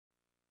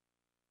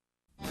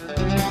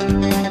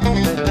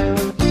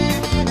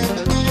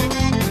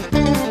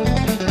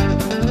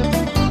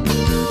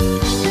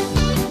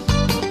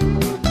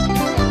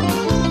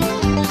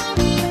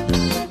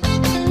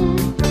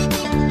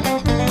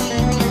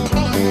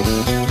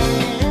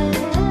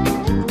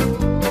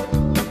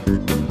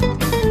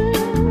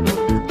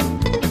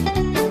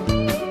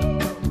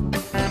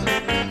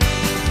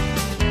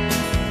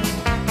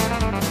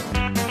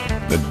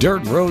The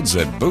dirt roads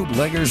that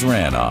bootleggers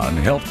ran on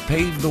helped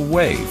pave the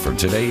way for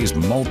today's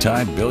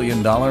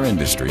multi-billion-dollar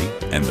industry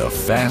and the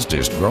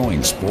fastest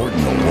growing sport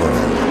in the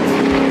world.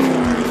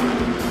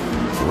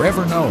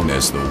 Forever known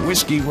as the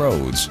Whiskey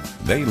Roads,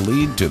 they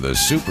lead to the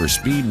super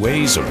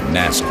speedways of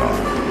NASCAR.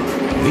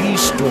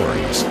 These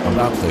stories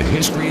about the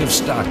history of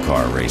stock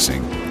car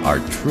racing are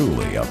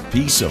truly a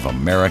piece of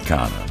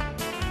Americana.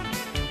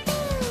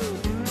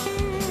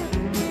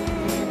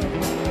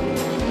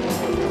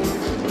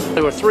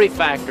 There were three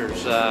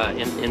factors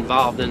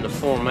involved in the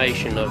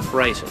formation of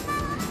racing.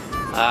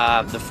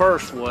 The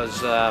first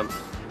was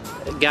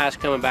guys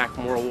coming back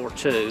from World War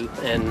II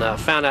and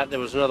found out there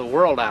was another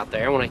world out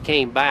there. When they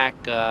came back,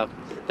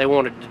 they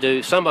wanted to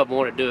do, some of them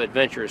wanted to do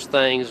adventurous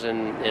things,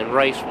 and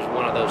race was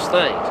one of those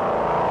things.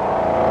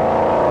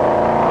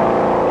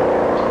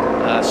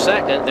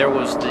 Second, there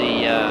was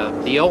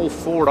the old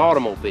Ford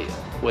automobile,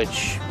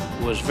 which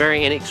was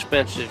very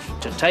inexpensive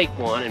to take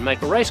one and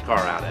make a race car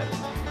out of it.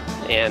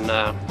 And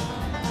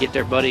get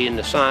their buddy in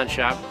the sign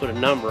shop, put a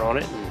number on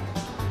it,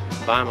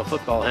 and buy them a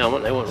football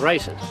helmet, and they went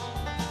racing.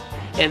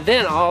 And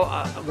then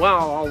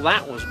while all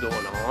that was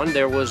going on,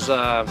 there was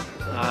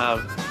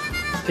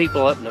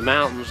people up in the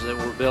mountains that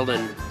were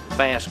building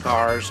fast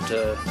cars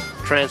to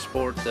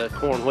transport the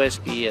corn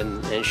whiskey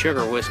and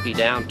sugar whiskey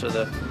down to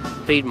the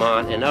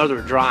Piedmont and other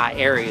dry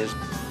areas.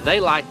 They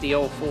liked the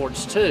old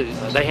Fords too.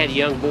 They had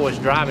young boys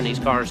driving these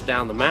cars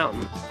down the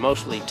mountain,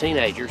 mostly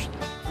teenagers.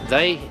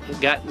 They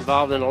got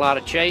involved in a lot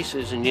of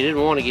chases, and you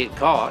didn't want to get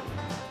caught.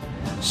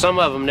 Some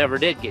of them never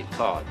did get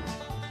caught.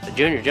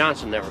 Junior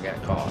Johnson never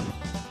got caught.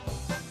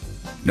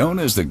 Known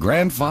as the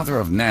grandfather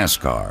of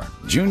NASCAR,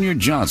 Junior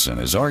Johnson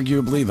is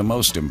arguably the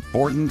most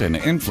important and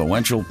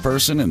influential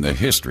person in the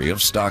history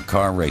of stock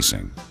car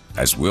racing.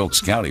 As Wilkes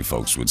County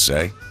folks would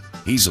say,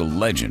 he's a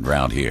legend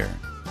round here.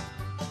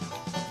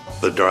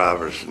 The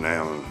drivers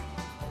now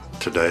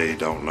today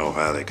don't know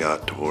how they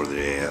got to where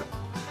they're at,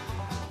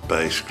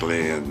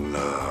 basically, and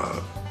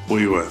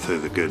we went through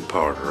the good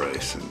part of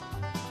racing.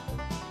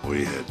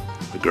 We had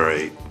a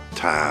great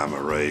time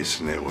of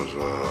racing. It was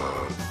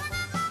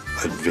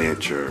an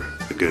adventure,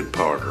 a good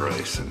part of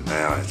racing.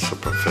 Now it's a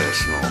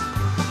professional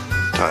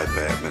type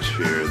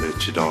atmosphere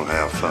that you don't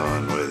have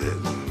fun with it,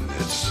 and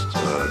it's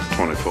a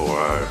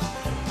 24-hour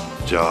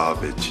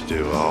job that you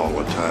do all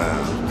the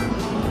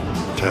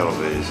time.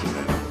 Television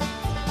and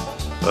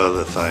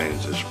other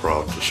things that's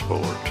brought the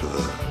sport to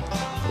the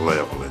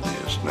level it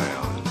is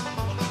now. And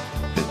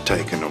it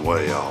taken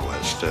away all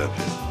that stuff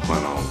that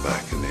went on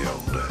back in the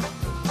old days.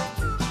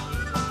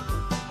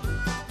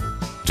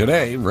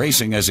 Today,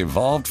 racing has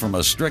evolved from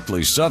a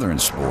strictly Southern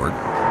sport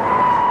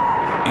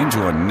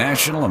into a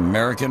national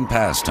American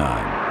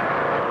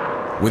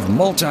pastime, with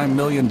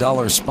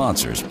multi-million-dollar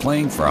sponsors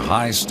playing for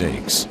high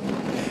stakes.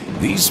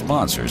 These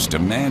sponsors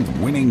demand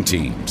winning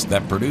teams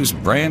that produce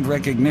brand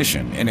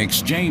recognition in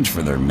exchange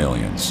for their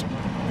millions.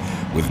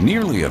 With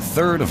nearly a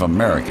third of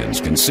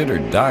Americans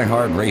considered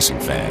die-hard racing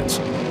fans,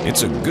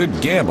 it's a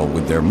good gamble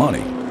with their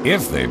money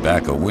if they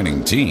back a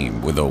winning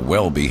team with a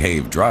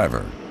well-behaved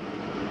driver.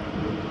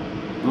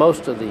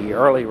 Most of the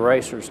early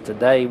racers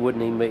today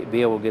wouldn't even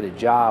be able to get a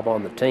job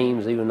on the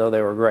teams, even though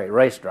they were great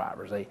race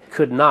drivers. They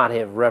could not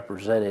have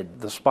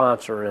represented the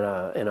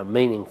sponsor in a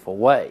meaningful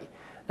way.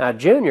 Now,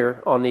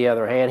 Junior, on the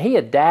other hand, he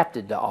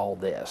adapted to all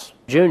this.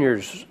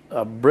 Junior's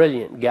a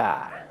brilliant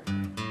guy.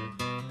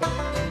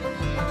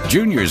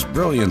 Junior's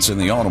brilliance in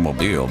the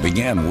automobile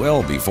began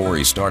well before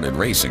he started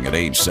racing at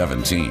age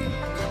 17.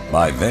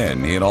 By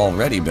then, he had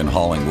already been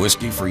hauling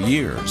whiskey for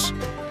years.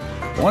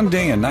 One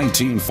day in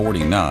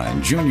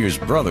 1949, Junior's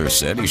brother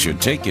said he should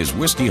take his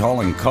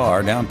whiskey-hauling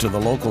car down to the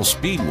local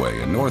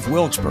speedway in North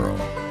Wilkesboro.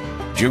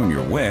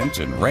 Junior went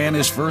and ran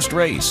his first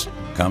race,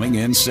 coming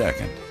in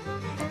second.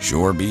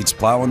 "Sure beats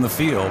plowing the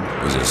field,"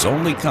 was his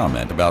only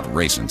comment about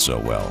racing so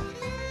well.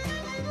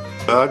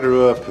 I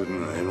grew up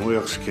in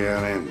Wilkes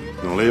County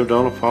and lived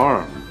on a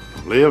farm,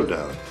 lived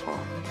out of the farm.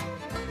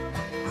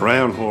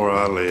 Around where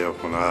I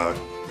lived, when I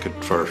could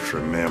first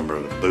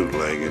remember, the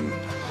bootlegging,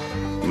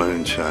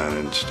 moonshine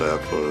and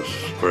stuff was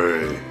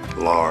very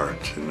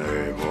large in the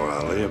area where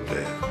I lived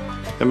at.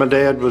 And my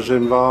dad was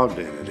involved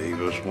in it. He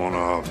was one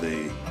of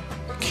the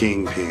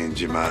kingpins,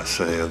 you might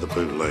say, of the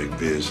bootleg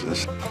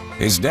business.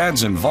 His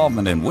dad's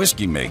involvement in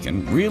whiskey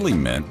making really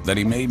meant that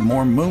he made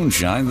more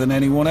moonshine than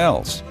anyone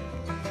else.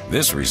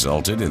 This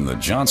resulted in the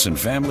Johnson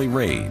family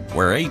raid,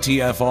 where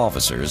ATF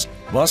officers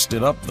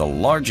busted up the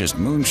largest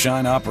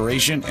moonshine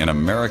operation in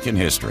American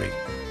history.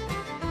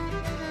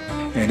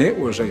 And it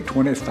was a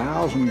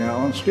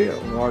 20,000-gallon still,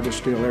 the largest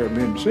still ever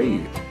been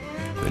seized.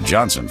 The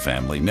Johnson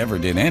family never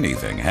did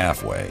anything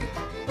halfway.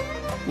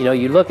 You know,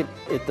 you look at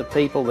the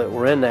people that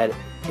were in that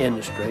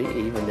industry,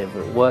 even if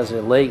it was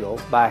illegal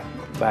back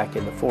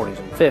in the 40s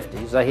and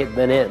 50s, they had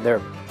been in,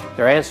 their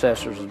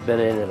ancestors had been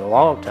in it a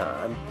long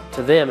time.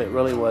 To them, it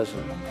really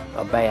wasn't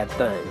a bad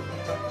thing.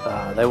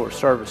 They were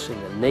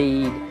servicing a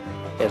need.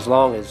 As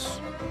long as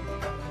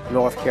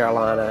North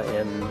Carolina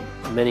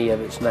and many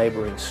of its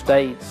neighboring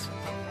states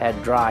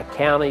had dry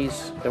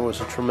counties, there was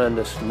a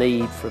tremendous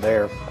need for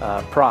their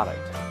product.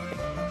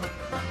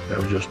 It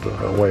was just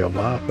a way of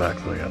life back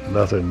then.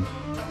 Nothing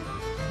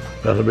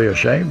to be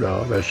ashamed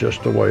of. That's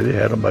just the way they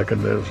had them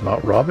making it. It's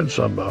not robbing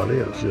somebody.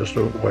 It's just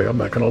a way of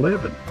making a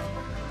living.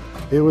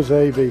 It was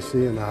ABC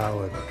in the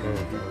highway.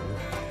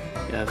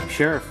 The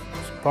sheriff's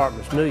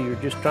departments knew you were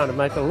just trying to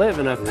make a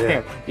living up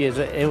there.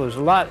 It was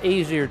a lot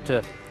easier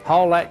to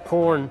haul that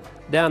corn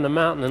down the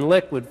mountain in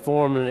liquid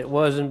form than it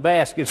was in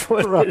baskets.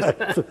 Right.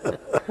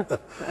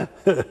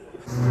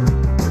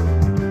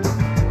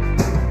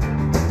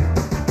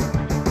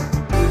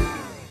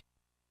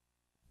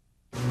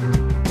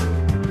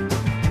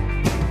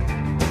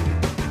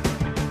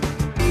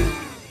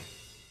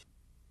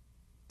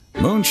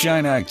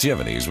 Moonshine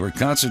activities were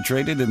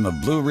concentrated in the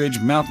Blue Ridge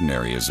mountain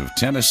areas of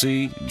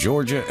Tennessee,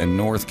 Georgia, and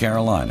North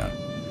Carolina.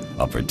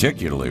 A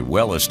particularly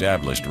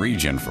well-established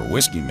region for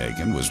whiskey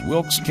making was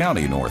Wilkes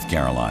County, North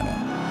Carolina,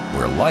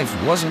 where life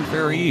wasn't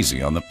very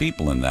easy on the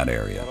people in that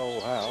area.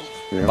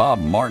 Bob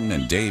Martin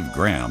and Dave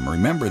Graham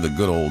remember the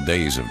good old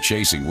days of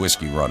chasing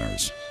whiskey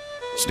runners.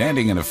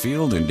 Standing in a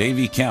field in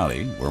Davie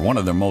County, where one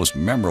of their most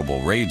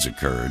memorable raids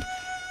occurred,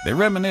 they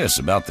reminisce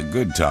about the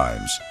good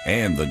times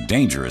and the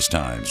dangerous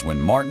times when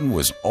Martin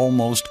was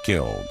almost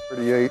killed.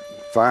 38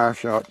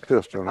 5-shot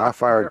pistol, and I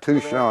fired 2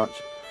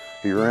 shots.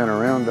 He ran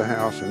around the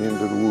house and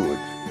into the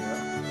woods.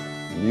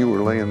 And you were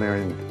laying there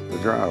in the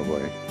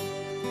driveway.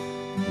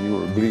 You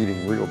were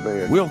bleeding real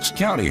bad. Wilkes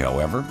County,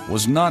 however,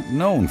 was not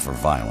known for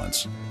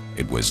violence.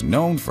 It was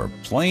known for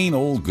plain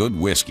old good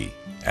whiskey,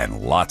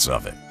 and lots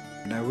of it.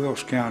 Now,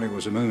 Wilkes County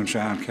was the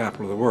moonshine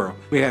capital of the world.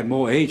 We had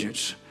more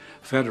agents,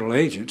 federal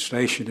agents,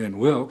 stationed in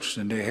Wilkes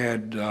than they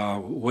had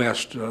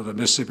west of the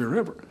Mississippi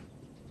River.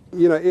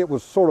 You know, it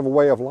was sort of a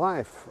way of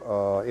life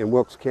in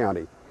Wilkes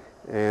County.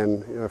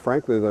 And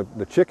frankly,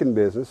 the chicken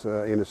business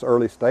in its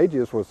early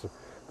stages was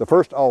the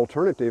first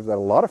alternative that a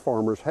lot of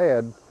farmers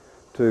had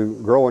to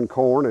growing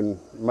corn and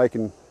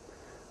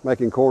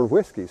making corn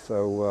whiskey.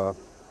 So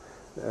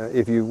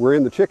if you were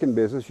in the chicken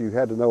business, you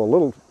had to know a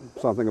little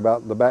something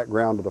about the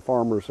background of the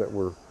farmers that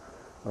were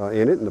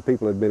in it and the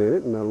people that had been in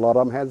it, and a lot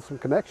of them had some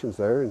connections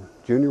there, and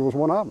Junior was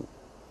one of them.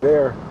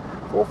 Their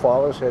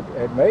forefathers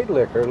had made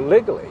liquor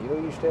legally. You know,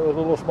 you used to have those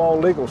little small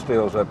legal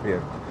stills up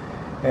here.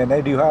 And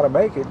they knew how to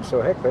make it, and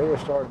so heck, they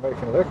just started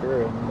making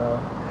liquor,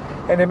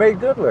 and they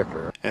made good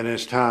liquor. And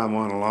as time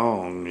went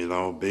along, you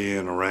know,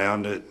 being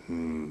around it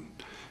and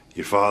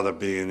your father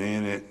being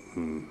in it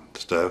and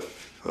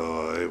stuff,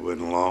 it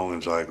wasn't long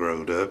as I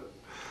growed up,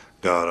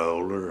 got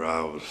older,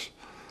 I was,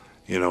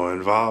 you know,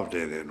 involved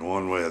in it in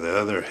one way or the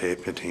other,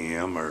 helping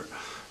him or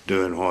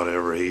doing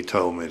whatever he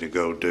told me to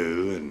go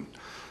do and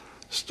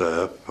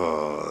stuff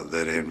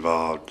that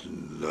involved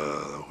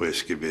the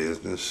whiskey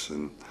business.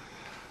 And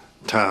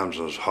times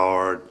was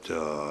hard,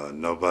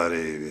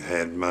 nobody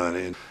had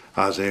money.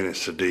 I was in it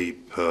so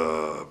deep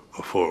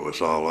before it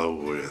was all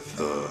over with.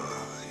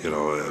 You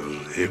know,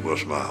 it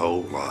was my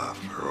whole life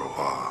for a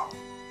while.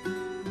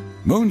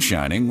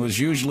 Moonshining was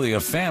usually a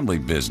family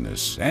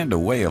business and a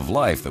way of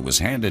life that was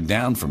handed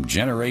down from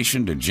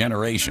generation to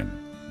generation.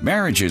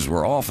 Marriages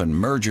were often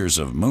mergers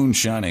of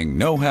moonshining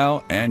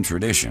know-how and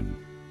tradition,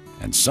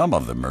 and some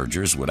of the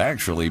mergers would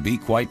actually be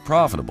quite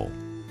profitable.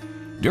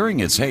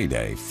 During its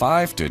heyday,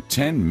 5 to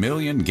 10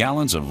 million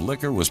gallons of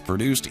liquor was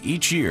produced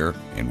each year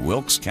in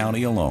Wilkes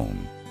County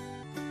alone.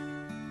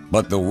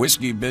 But the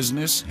whiskey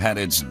business had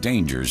its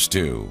dangers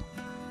too.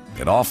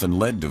 It often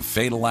led to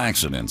fatal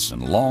accidents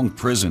and long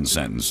prison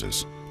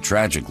sentences,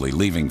 tragically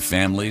leaving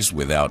families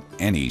without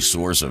any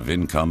source of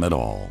income at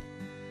all.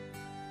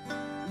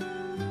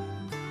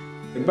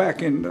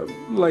 Back in the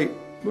late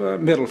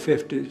middle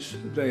 50s,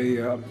 they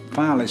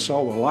finally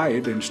saw the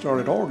light and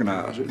started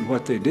organizing. And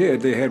what they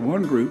did, they had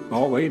one group,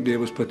 all they did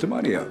was put the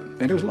money up.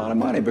 And it was a lot of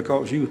money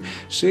because you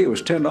see it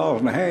was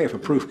 $10.50 a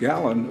proof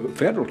gallon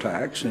federal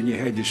tax, and you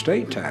had your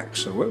state tax,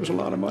 so it was a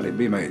lot of money to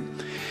be made.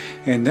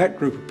 And that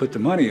group would put the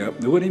money up,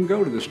 they wouldn't even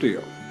go to the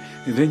still.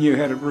 And then you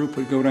had a group that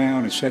would go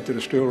down and set the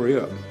distillery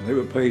up. They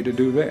were paid to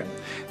do that.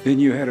 Then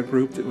you had a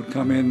group that would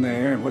come in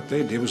there, and what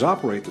they did was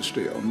operate the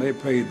still. And they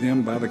paid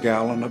them by the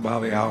gallon or by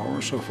the hour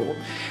or so forth.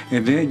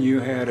 And then you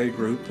had a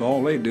group,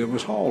 all they did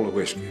was haul the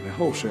whiskey, the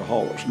wholesale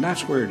haulers. And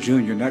that's where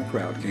Junior and that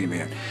crowd came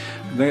in.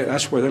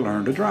 That's where they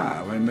learned to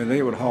drive. I mean,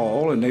 they would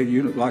haul, and they,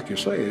 like you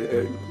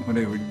say, when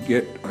they would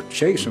get a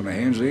chase on their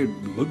hands, they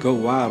would go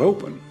wide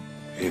open.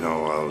 You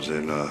know, I was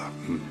in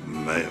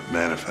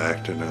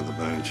manufacturing of the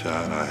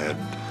moonshine. I had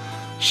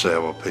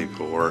several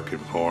people working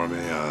for me.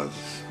 I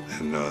was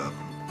in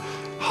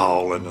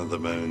hauling of the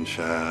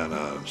moonshine.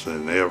 I was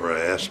in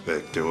every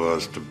aspect there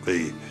was to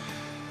be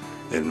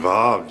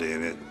involved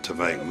in it to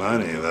make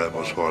money. That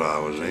was what I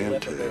was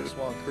into.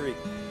 Swan Creek.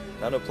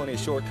 I know plenty of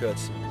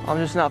shortcuts. I'm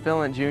just not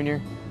feeling it,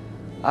 Junior.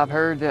 I've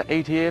heard that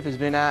ATF has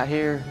been out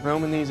here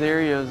roaming these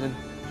areas and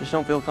just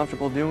don't feel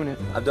comfortable doing it.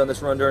 I've done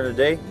this run during the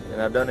day,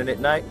 and I've done it at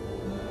night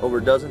over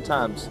a dozen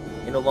times.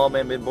 Ain't no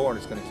lawman been born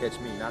that's going to catch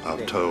me. Not I've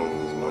today. told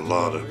a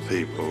lot of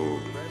people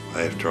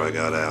after I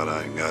got out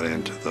and got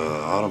into the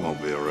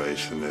automobile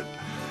racing that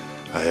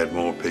I had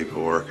more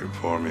people working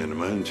for me in the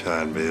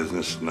moonshine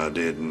business than I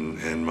did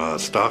in my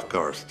stock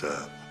car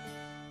stuff.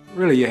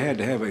 Really, you had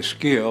to have a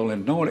skill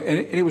and knowing, and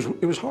it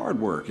was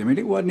hard work. I mean,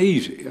 it wasn't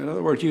easy. In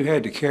other words, you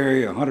had to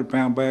carry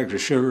 100-pound bags of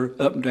sugar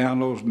up and down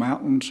those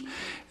mountains,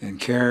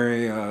 and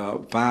carry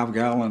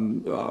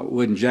 5-gallon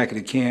wooden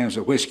jacketed cans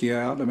of whiskey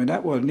out. I mean,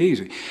 that wasn't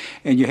easy,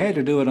 and you had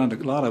to do it a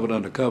lot of it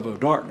under cover of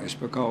darkness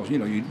because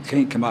you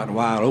can't come out in the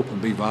wide open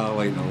and be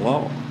violating the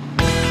law.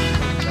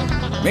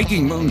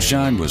 Making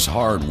moonshine was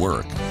hard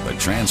work, but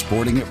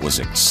transporting it was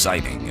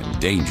exciting and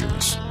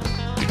dangerous.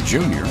 To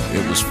Junior,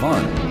 it was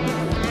fun.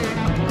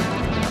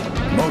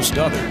 Most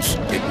others,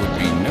 it would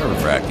be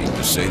nerve-wracking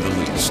to say the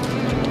least.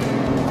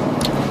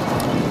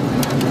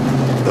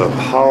 The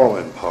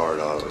hauling part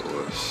of it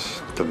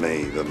was, to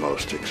me, the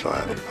most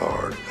exciting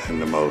part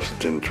and the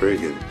most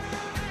intriguing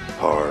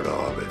part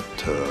of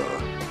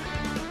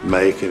it.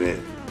 Making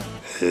it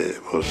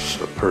was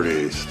a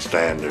pretty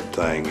standard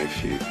thing.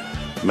 If you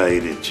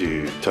made it,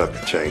 you took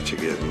a chance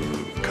of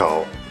getting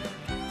caught.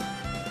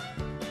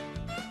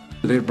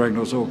 They'd bring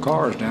those old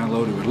cars down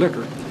loaded with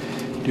liquor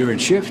during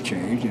shift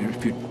change, and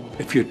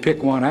if you'd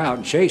pick one out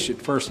and chase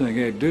it, first thing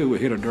they'd do was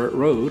hit a dirt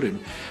road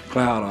and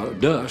cloud of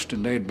dust,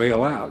 and they'd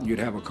bail out, and you'd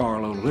have a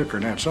carload of liquor,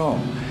 and that's all.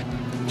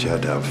 You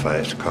had to have a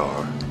fast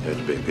car. You had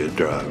to be a good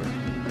driver,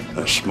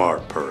 a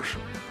smart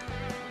person,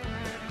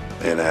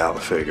 and out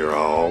to figure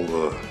all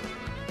the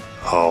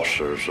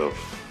officers of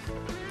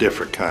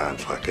different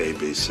kinds, like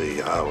ABC,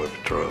 Highway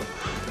Patrol,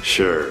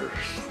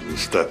 sheriffs, and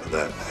stuff of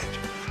that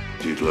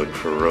nature. You'd look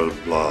for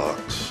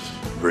roadblocks,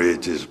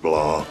 bridges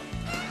blocked,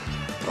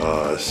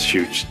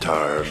 shoot your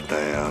tires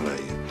down.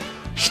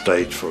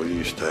 Statesville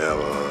used to have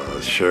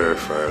a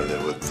sheriff there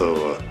that would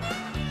throw a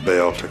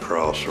belt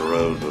across the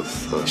road with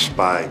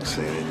spikes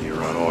in it. You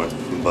run on it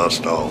and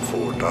bust all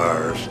 4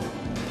 tires.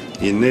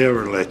 You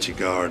never let your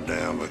guard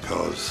down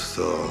because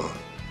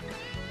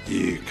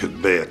you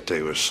could bet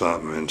there was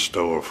something in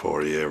store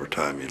for you every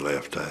time you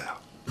left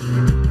out.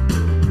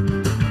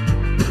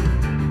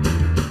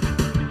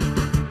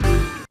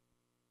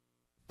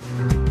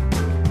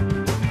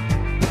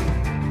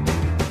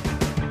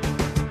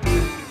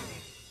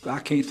 I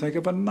can't think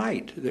of a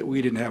night that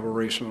we didn't have a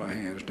race on our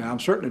hands. Now, I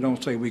certainly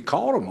don't say we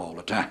caught them all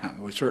the time.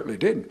 We certainly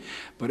didn't.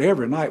 But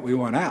every night we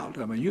went out,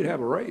 I mean, you'd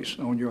have a race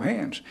on your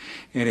hands.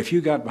 And if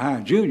you got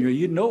behind Junior,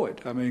 you'd know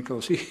it. I mean,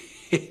 because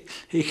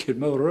he could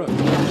motor up.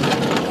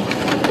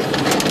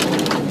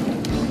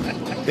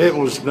 It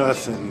was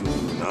nothing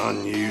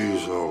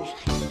unusual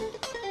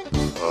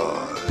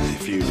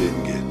if you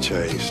didn't get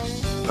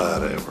chased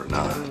about every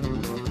night.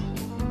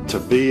 To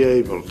be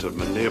able to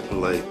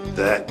manipulate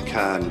that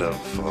kind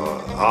of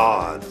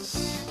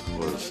odds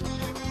was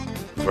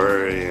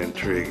very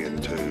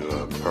intriguing to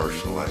a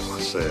person like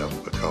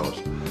myself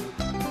because,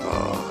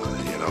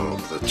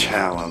 the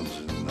challenge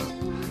and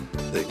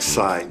the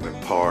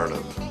excitement part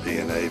of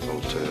being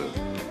able to,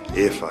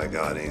 if I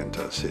got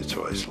into a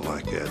situation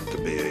like that, to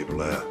be able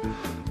to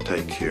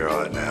take care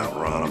of it and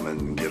outrun them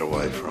and get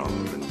away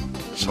from them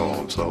and so on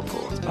and so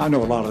forth. I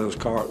know a lot of those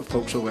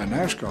folks over in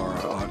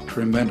NASCAR are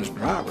tremendous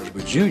drivers,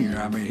 but Junior,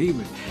 I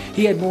mean,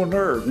 he had more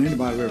nerve than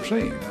anybody I've ever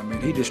seen. I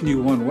mean, he just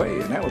knew one way,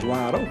 and that was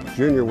wide open.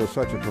 Junior was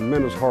such a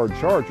tremendous hard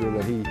charger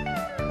that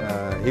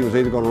he was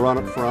either going to run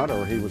up front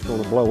or he was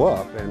going to blow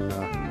up, and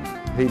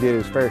he did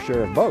his fair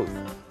share of both.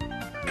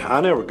 I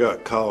never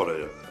got caught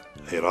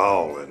at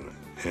all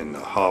in the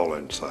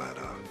hauling side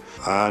of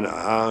it.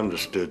 I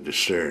understood the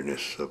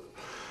seriousness of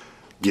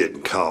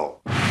getting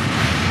caught.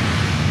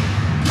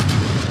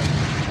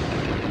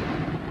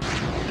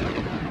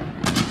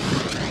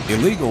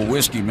 Illegal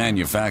whiskey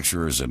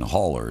manufacturers and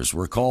haulers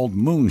were called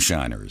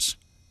moonshiners.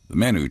 The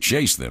men who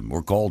chased them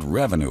were called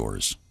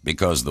revenuers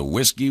because the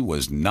whiskey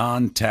was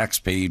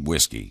non-tax-paid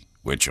whiskey,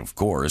 which, of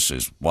course,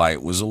 is why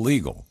it was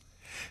illegal.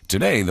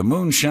 Today, the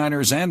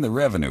moonshiners and the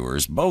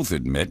revenuers both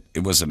admit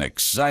it was an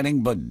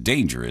exciting but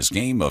dangerous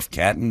game of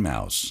cat and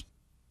mouse.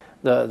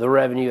 The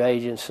revenue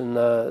agents and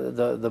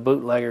the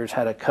bootleggers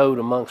had a code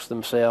amongst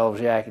themselves,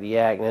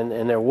 yakety-yak,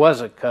 and there was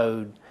a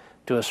code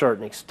to a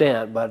certain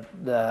extent, but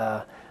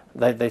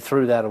they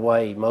threw that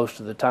away most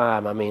of the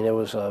time. I mean, it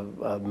was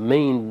a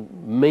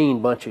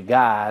mean bunch of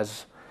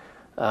guys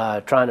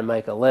trying to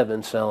make a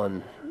living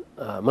selling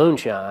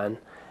moonshine,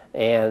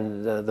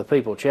 and the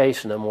people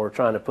chasing them were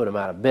trying to put them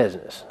out of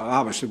business.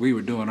 Obviously, we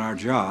were doing our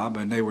job,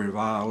 and they were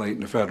violating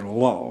the federal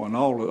law, and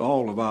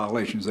all the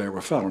violations there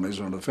were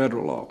felonies under the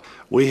federal law.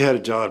 We had a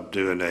job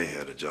doing, they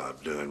had a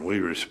job doing. We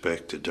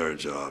respected their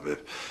job.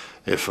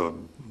 If a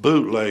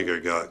bootlegger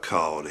got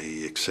caught,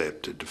 he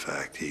accepted the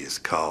fact he is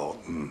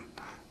caught, and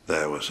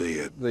that was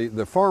it.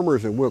 The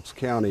farmers in Wilkes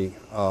County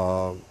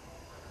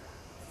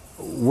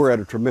we're at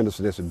a tremendous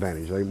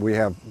disadvantage. We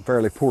have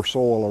fairly poor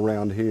soil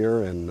around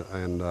here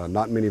and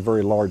not many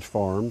very large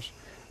farms.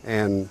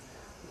 And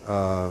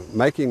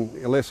making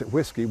illicit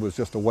whiskey was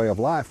just a way of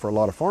life for a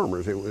lot of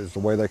farmers. It was the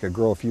way they could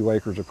grow a few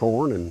acres of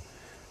corn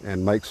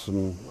and make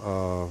some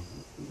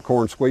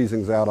corn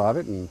squeezings out of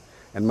it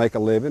and make a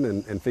living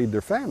and feed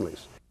their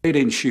families. They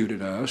didn't shoot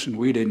at us, and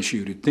we didn't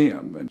shoot at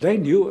them. And they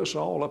knew us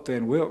all up there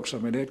in Wilkes. I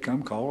mean, they'd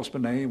come call us by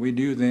name. We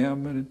knew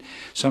them, and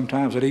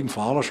sometimes they'd even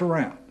follow us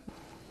around.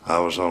 I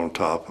was on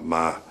top of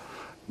my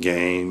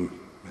game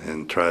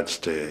and tried to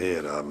stay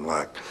ahead of them,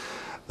 like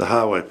the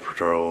highway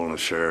patrol and the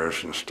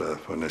sheriffs and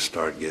stuff. When they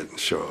started getting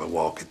short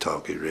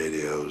walkie-talkie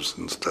radios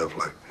and stuff,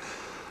 like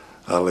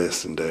I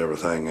listened to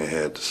everything they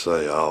had to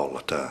say all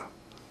the time.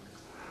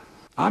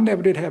 I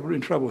never did have any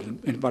trouble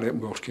with anybody up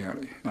in Wilkes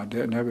County. I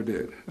never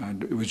did.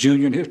 It was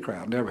Junior and his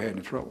crowd. Never had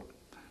any trouble,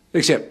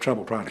 except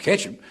trouble trying to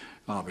catch him,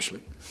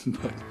 obviously.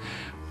 But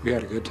we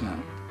had a good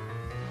time.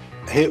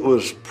 It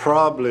was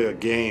probably a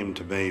game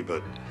to me,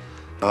 but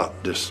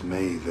not just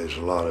me. There's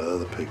a lot of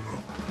other people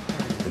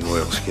in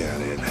Wilkes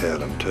County that had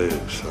them too.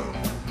 So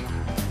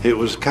it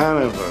was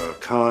kind of a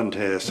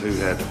contest who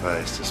had the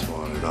fastest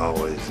one. It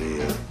always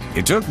is.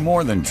 It took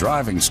more than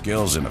driving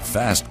skills in a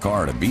fast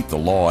car to beat the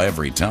law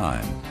every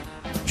time.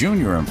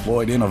 Junior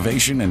employed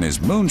innovation in his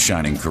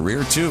moonshining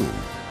career too.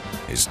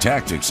 His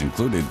tactics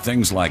included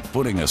things like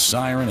putting a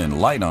siren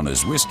and light on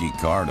his whiskey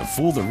car to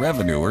fool the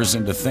revenuers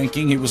into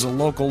thinking he was a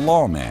local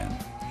lawman.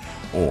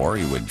 Or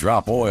he would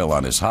drop oil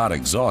on his hot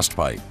exhaust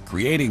pipe,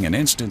 creating an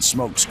instant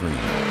smoke screen.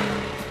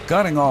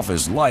 Cutting off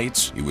his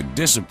lights, he would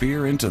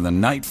disappear into the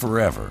night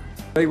forever.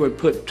 They would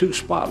put 2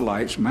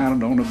 spotlights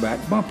mounted on the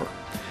back bumper.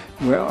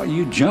 Well,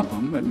 you jump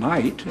them at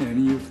night,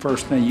 and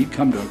first thing you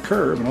come to a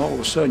curve, and all of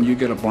a sudden you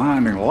get a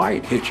blinding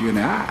light hit you in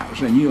the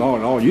eyes, and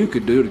all you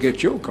could do to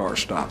get your car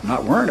stopped,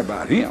 not worrying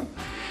about him.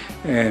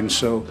 And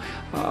so,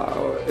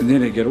 and then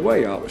they get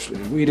away, obviously.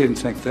 We didn't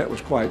think that was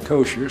quite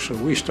kosher, so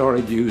we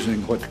started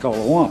using what they call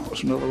a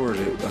wampus. In other words,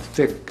 a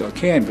thick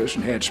canvas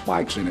and had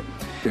spikes in it.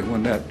 And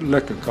when that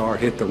liquor car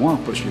hit the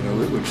wampus,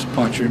 it would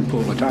puncture and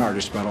pull the tire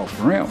just about off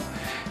the rim.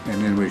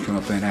 And then we'd come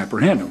up there and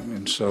apprehend them.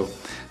 And so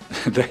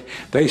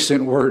they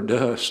sent word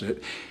to us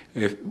that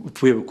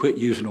if we would quit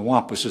using the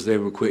wampuses, they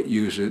would quit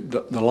using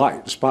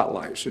the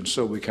spotlights. And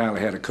so we kind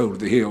of had a code of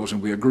the hills,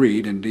 and we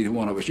agreed, and neither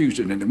one of us used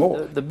it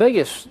anymore.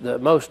 The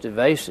most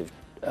evasive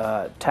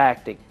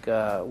tactic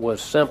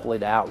was simply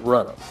to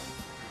outrun them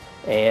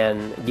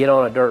and get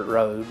on a dirt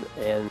road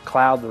and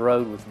cloud the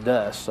road with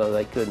dust so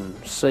they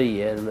couldn't see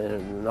you,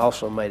 and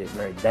also made it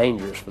very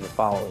dangerous for the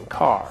following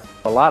car.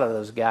 A lot of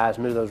those guys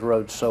knew those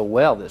roads so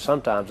well that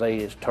sometimes they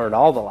just turned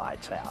all the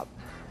lights out,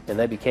 and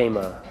they became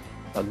a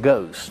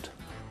ghost.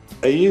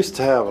 They used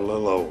to have a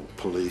little old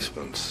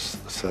policeman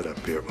set up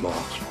here at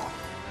Mossville,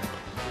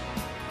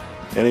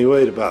 and he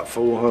weighed about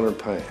 400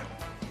 pounds.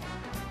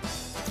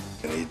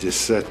 And he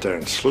just sat there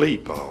and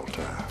sleep all the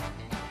time.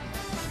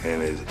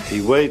 And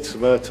he weighed so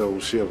much, old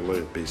Chevrolet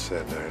would be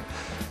sitting there.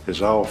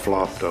 It's all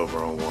flopped over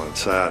on one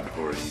side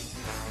where he's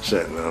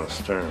sitting on a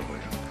steering wheel.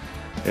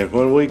 And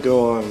when we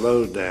go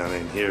unload down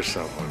in here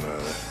somewhere or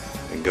other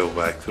and go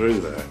back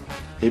through there,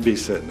 he'd be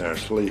sitting there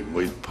asleep, and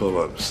we'd pull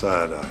up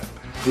beside him.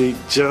 He'd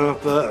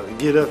jump up and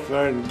get up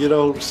there and get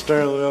over the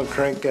steering wheel,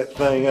 crank that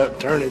thing up,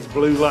 turn his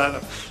blue light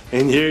up,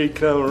 and here he'd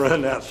come and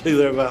run out through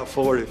there about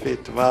 40,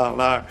 50 miles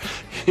an hour,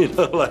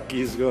 like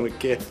he's going to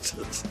catch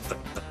us.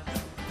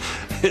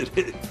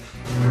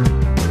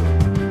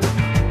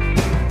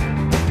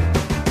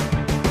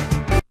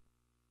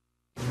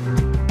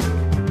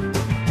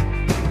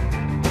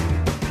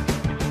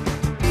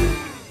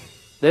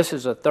 This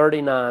is a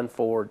 '39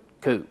 Ford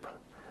Coupe.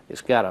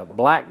 It's got a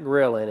black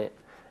grill in it,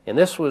 and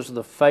this was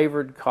the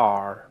favored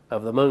car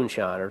of the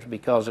moonshiners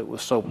because it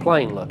was so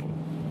plain looking.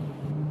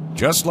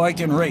 Just like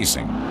in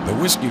racing, the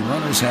whiskey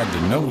runners had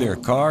to know their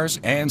cars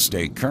and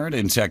stay current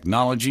in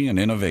technology and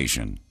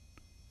innovation.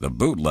 The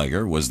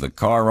bootlegger was the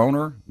car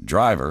owner,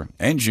 driver,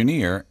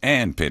 engineer,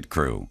 and pit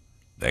crew.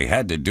 They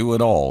had to do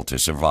it all to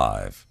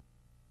survive.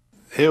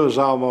 It was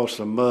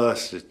almost a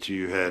must that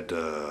you had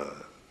to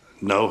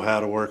know how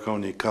to work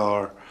on your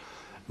car,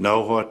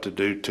 know what to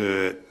do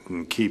to it,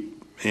 and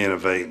keep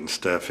innovating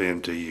stuff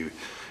into your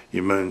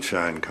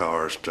moonshine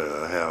cars to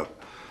have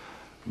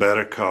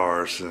better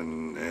cars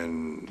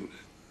than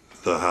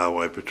the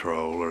highway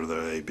patrol or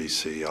the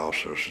ABC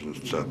officers and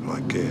stuff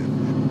like that.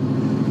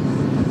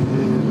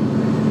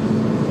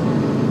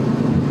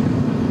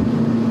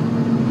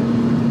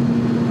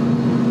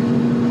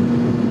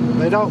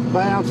 They don't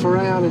bounce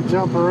around and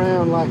jump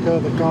around like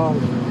other cars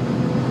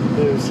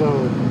do,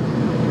 so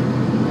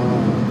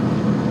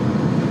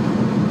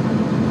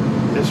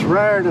it's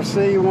rare to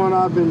see one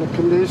of them in the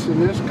condition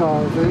this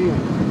car's in.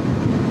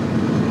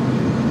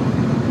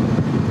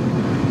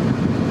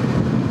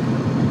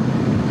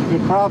 You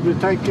could probably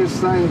take this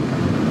thing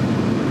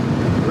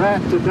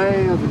right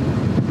today and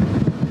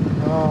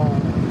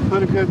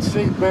put a good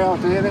seat belt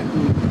in it,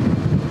 and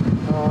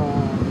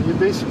You'd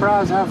be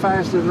surprised how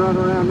fast it'd run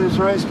around this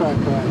racetrack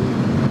right here.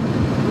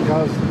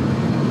 Because of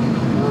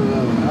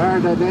the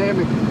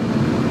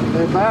aerodynamic,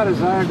 they're about as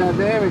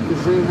aerodynamic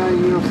as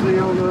anything you'll see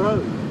on the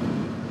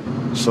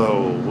road.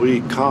 So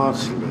we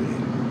constantly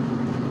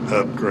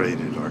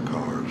upgraded our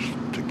cars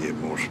to get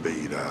more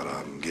speed out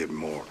of them, get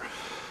more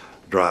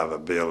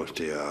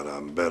drivability out of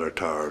them, better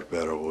tires,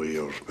 better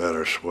wheels,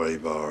 better sway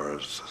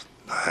bars,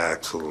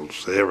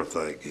 axles,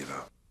 everything, you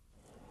know.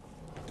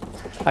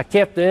 I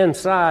kept the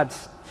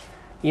insides,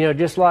 you know,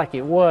 just like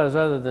it was,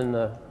 other than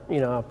the,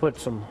 you know, I put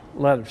some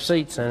leather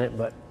seats in it,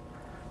 but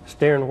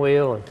steering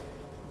wheel and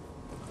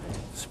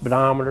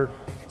speedometer,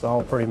 it's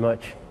all pretty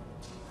much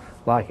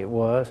like it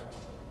was.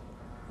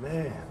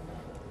 Man.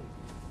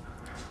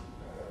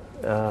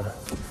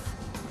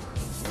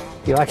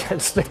 You like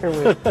that steering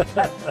wheel?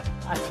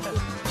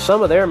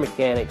 Some of their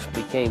mechanics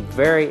became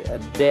very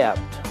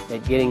adept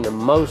at getting the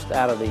most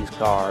out of these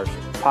cars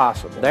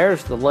possible.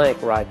 There's the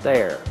link right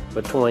there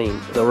between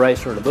the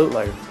racer and the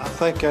bootlegger. I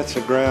think that's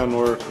the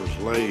groundwork was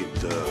laid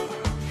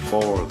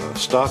for the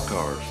stock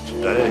cars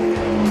today.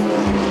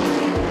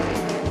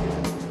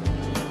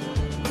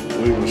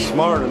 We were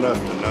smart enough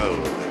to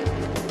know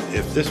that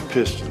if this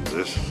piston's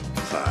this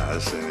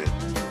size, then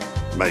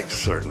it makes a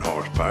certain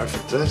horsepower. If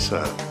it's this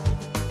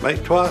size,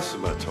 make twice as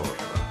much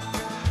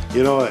horsepower.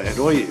 You know,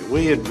 and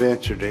we had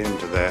ventured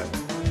into that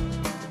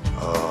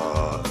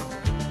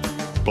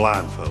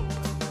blindfold,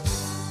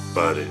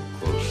 but it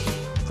was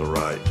the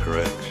right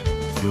direction.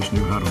 Just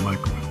knew how to make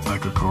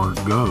a car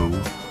go.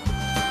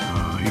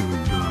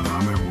 I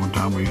remember one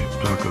time we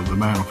took the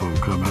manifold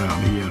coming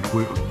out, he had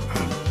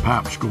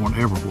pipes going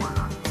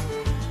everywhere.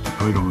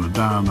 Put on the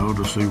dyno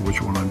to see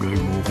which one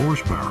gave more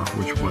horsepower,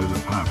 which way the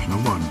pipes.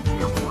 Nobody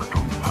ever worked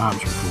on the pipes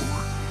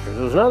before.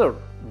 There's another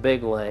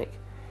big link,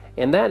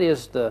 and that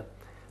is the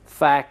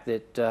fact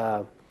that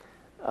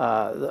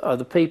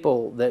the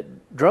people that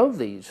drove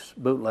these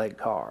bootleg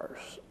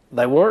cars,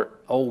 they weren't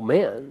old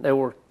men, they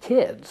were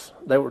kids,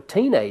 they were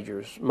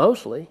teenagers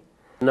mostly.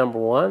 Number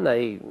one,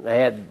 they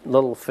had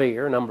little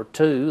fear. Number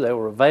two, they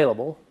were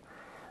available,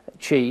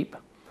 cheap.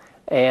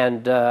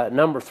 And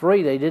number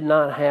three, they did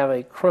not have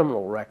a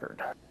criminal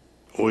record.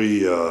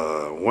 We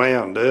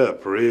wound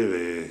up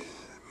really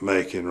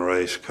making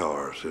race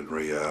cars in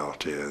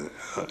reality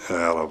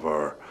out of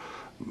our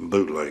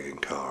bootlegging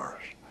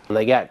cars.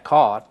 They got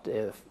caught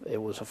if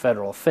it was a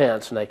federal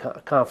offense, and they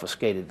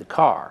confiscated the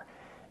car.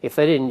 If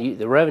they didn't,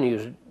 the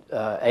revenue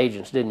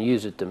agents didn't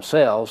use it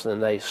themselves, then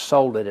they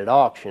sold it at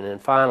auction.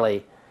 And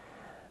finally,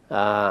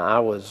 I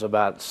was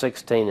about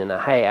 16 and a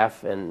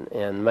half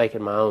and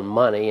making my own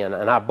money, and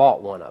I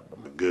bought one of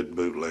them. A good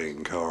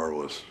bootlegging car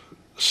was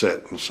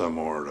sitting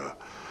somewhere at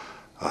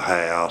a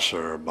house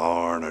or a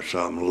barn or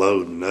something,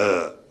 loading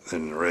up,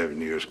 and the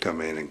revenuers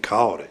come in and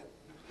caught it.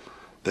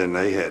 Then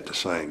they had the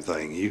same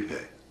thing you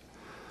had.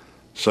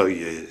 So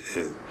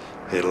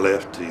it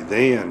left you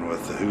then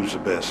with who's the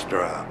best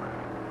driver.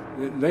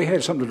 They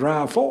had something to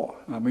drive for.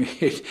 I mean,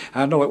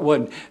 I know it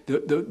wasn't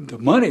the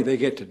money they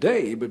get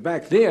today, but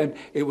back then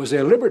it was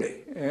their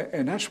liberty,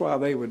 and that's why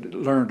they would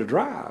learn to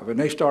drive. And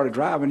they started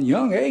driving at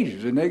young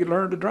ages, and they could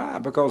learn to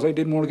drive because they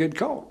didn't want to get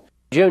caught.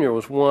 Junior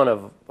was one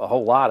of a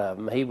whole lot of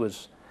them.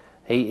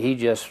 He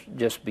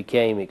just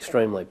became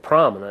extremely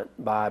prominent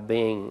by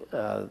being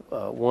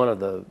one of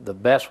the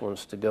best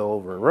ones to go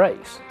over and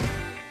race.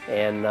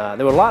 And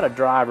there were a lot of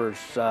drivers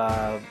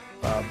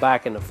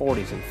back in the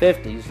 40s and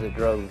 50s that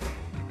drove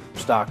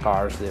stock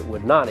cars that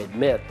would not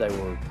admit they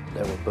were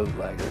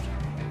bootleggers.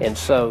 And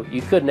so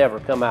you could never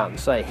come out and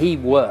say he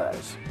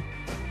was.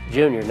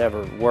 Junior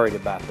never worried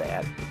about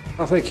that.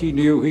 I think he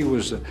knew he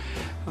was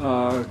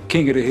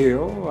king of the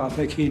hill. I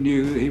think he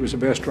knew he was the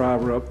best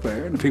driver up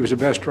there. And if he was the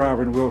best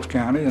driver in Wilkes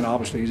County, then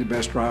obviously he's the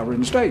best driver in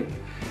the state.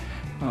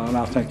 And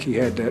I think he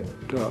had that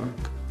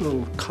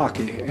little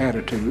cocky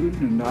attitude,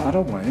 and I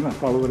don't blame him. I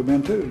probably would have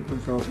been too,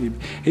 because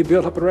he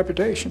built up a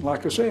reputation,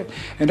 like I said,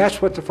 and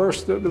that's what the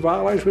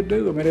violators would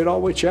do. I mean, they'd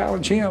always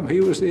challenge him. He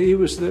was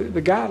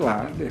the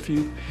guideline. If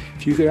you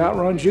could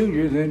outrun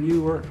Junior, then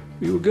you were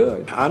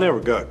good. I never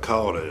got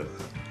caught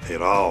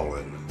at all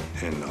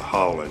in the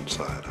hauling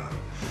side of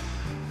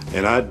it,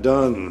 and I'd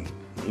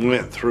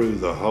went through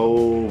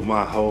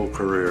my whole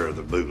career of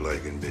the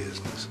bootlegging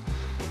business.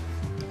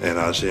 And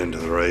I was into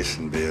the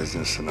racing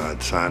business, and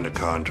I'd signed a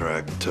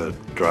contract to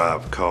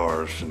drive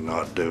cars and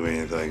not do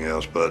anything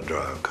else but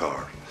drive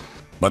cars.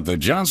 But the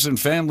Johnson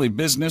family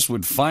business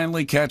would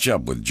finally catch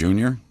up with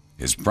Junior.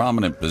 His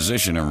prominent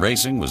position in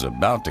racing was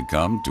about to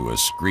come to a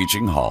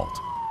screeching halt.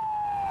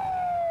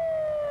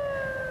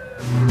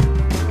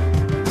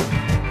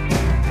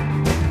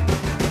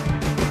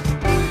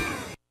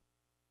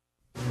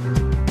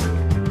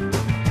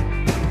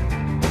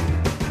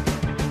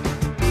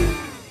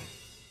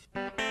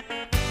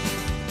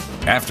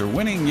 After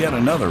winning yet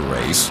another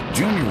race,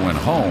 Junior went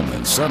home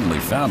and suddenly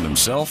found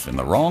himself in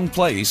the wrong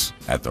place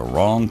at the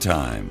wrong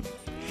time.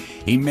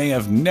 He may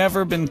have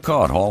never been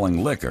caught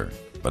hauling liquor,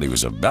 but he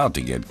was about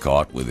to get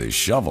caught with his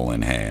shovel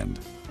in hand.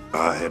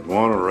 I had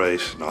won a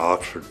race in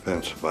Oxford,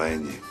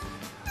 Pennsylvania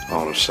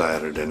on a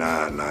Saturday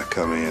night, and I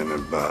come in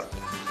about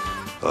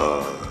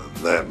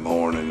that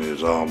morning. It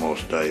was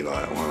almost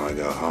daylight when I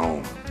got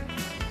home.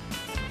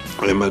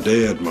 And my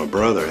dad and my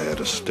brother had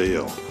a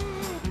still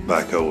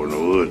back over in the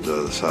woods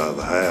the other side of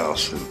the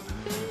house, and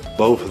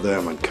both of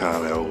them had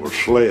kind of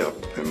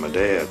overslept. And my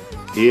dad,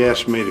 he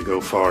asked me to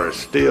go fire his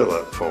still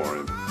up for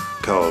him,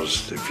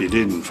 because if you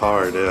didn't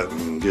fire it up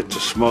and get the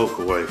smoke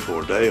away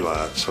before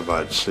daylight,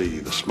 somebody'd see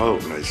the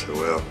smoke. And they said,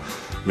 well,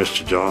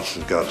 Mr.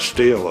 Johnson's got a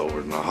still over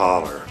in the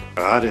holler.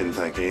 I didn't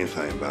think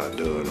anything about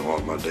doing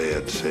what my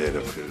dad said.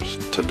 If it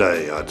was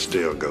today, I'd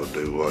still go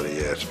do what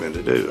he asked me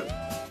to do.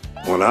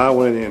 When I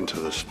went into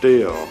the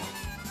still,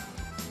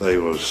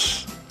 there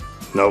was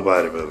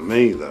nobody but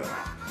me there.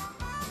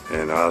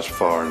 And I was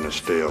firing the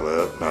still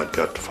up, and I'd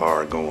got the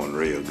fire going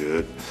real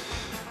good.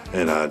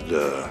 And I'd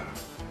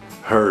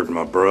heard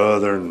my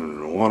brother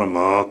and one of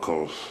my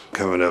uncles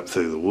coming up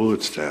through the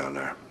woods down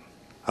there.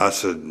 I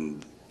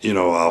said, you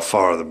know, I'll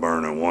fire the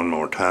burner one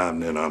more time,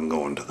 then I'm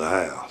going to the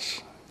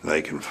house.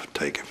 They can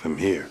take it from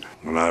here.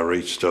 When I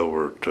reached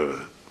over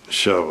to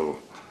shovel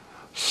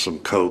some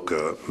coke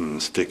up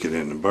and stick it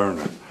in the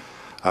burner,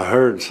 I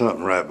heard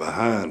something right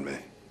behind me.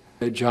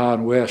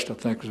 John West, I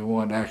think, was the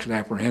one that actually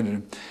apprehended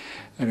him,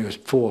 and it was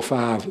 4 or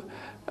 5.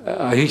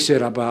 He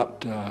said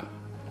about,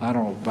 I don't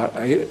know,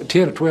 about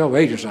 10 or 12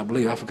 agents, I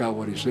believe. I forgot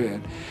what he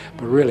said.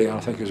 But really, I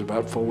think it was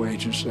about 4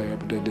 agents there,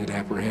 but they did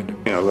apprehend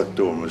him. I looked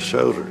over my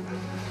shoulder,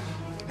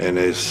 and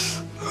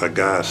there's a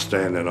guy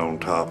standing on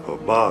top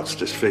of a box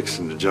just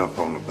fixing to jump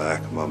on the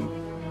back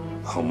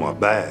of my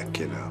back,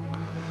 you know.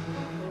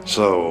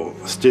 So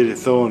instead of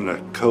throwing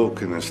the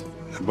coke in the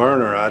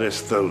burner, I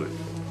just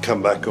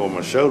come back over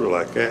my shoulder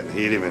like that and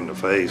hit him in the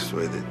face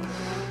with it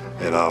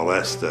and all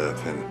that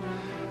stuff. And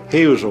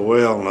he was a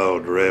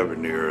well-known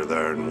revenue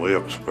there in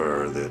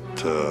Wilkesboro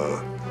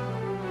that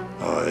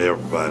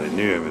everybody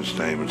knew him. His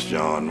name was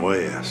John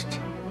West.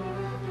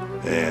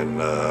 And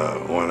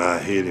when I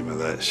hit him with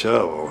that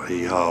shovel,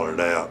 he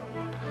hollered out,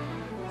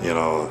 you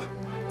know,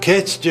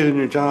 "Catch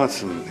Junior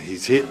Johnson,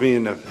 he's hit me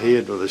in the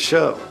head with a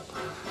shovel."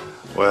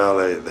 Well,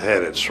 they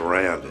had it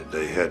surrounded.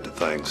 They had the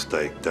thing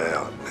staked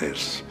out.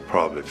 It's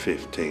probably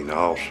 15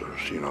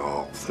 officers, you know,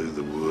 all through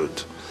the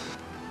woods.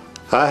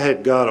 I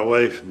had got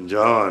away from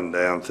John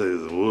down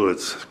through the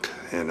woods,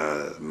 and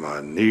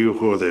I knew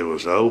where there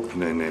was an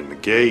opening in the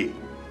gate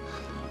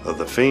of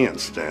the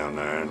fence down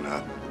there, and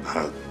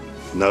I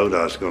knowed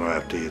I was going to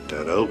have to hit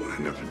that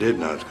opening. If I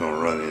didn't, I was going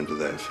to run into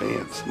that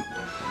fence.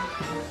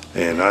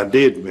 And I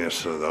did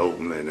miss the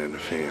opening in the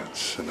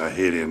fence, and I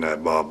hit in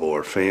that barbed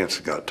wire fence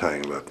and got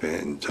tangled up in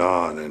it, and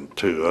John and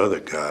 2 other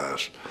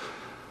guys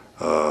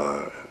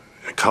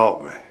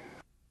caught me.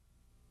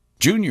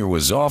 Junior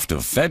was off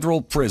to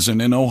federal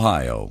prison in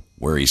Ohio,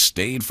 where he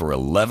stayed for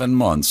 11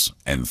 months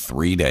and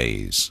 3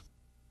 days.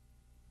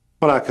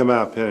 When I come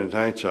out of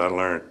penitentiary, I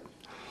learned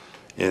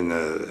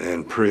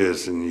in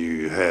prison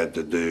you had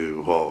to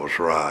do what was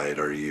right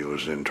or you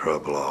was in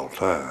trouble all the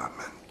time.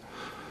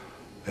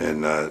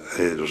 And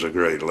it was a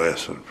great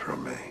lesson for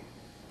me.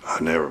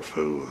 I never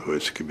fooled with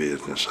whiskey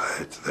business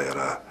after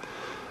that.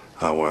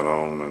 I went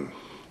on and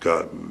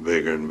got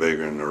bigger and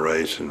bigger in the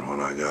racing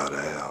when I got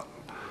out.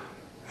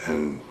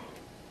 And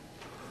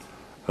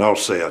I don't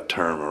say I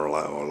turned my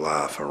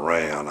life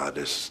around. I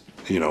just,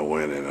 you know,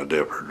 went in a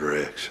different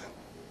direction.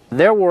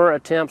 There were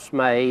attempts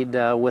made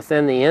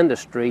within the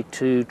industry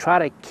to try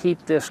to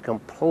keep this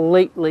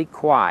completely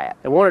quiet.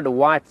 They wanted to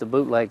wipe the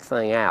bootleg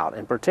thing out,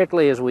 and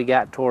particularly as we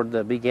got toward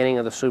the beginning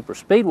of the super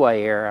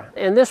speedway era.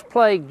 And this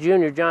plagued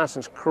Junior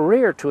Johnson's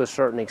career to a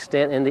certain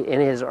extent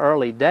in his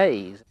early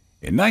days.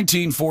 In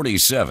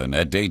 1947,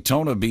 at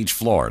Daytona Beach,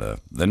 Florida,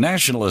 the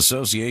National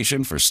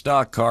Association for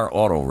Stock Car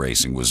Auto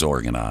Racing was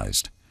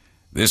organized.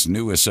 This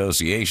new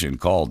association,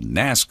 called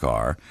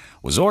NASCAR,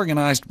 was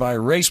organized by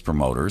race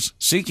promoters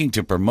seeking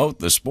to promote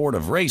the sport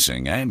of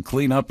racing and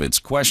clean up its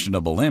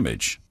questionable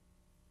image.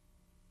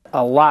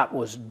 A lot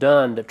was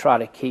done to try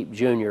to keep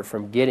Junior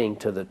from getting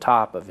to the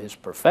top of his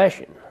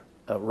profession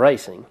of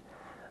racing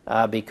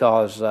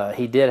because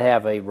he did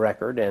have a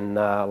record, and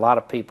a lot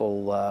of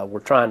people were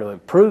trying to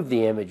improve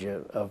the image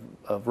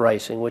of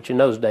racing, which in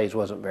those days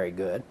wasn't very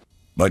good.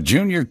 But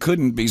Junior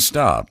couldn't be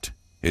stopped.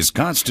 His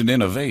constant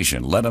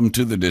innovation led him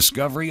to the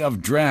discovery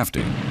of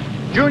drafting.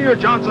 Junior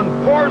Johnson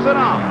pours it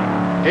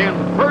on in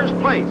first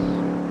place.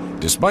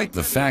 Despite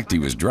the fact he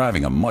was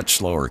driving a much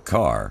slower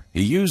car,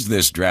 he used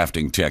this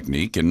drafting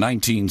technique in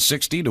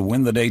 1960 to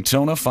win the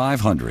Daytona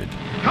 500.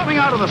 Coming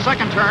out of the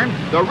second turn,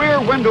 the rear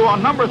window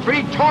on number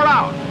 3 tore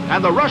out,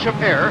 and the rush of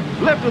air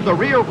lifted the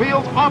rear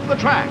wheels off the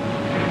track.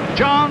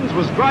 Johns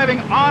was driving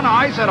on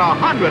ice at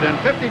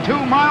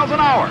 152 miles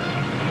an hour.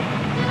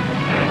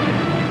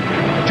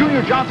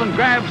 Junior Johnson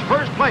grabs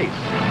first place.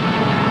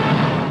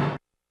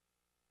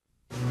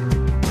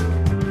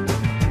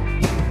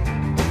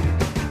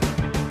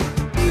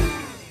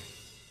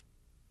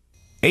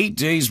 8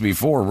 days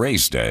before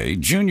race day,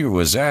 Junior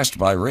was asked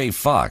by Ray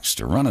Fox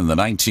to run in the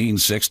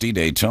 1960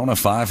 Daytona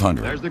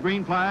 500. There's the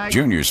green flag.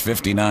 Junior's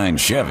 '59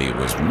 Chevy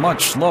was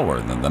much slower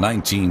than the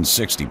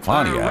 1960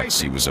 Pontiacs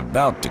he was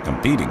about to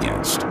compete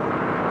against.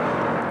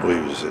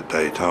 We was at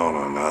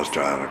Daytona, and I was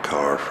driving a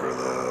car for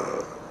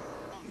the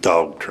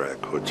dog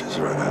track, which is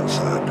right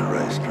outside the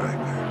racetrack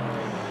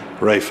there.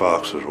 Ray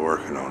Fox was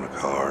working on the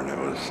car, and it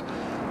was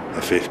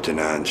a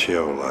 '59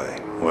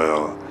 Chevrolet.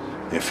 Well,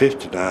 in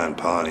 '59,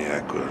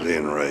 Pontiac was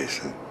in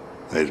racing.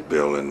 They was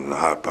building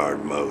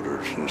high-powered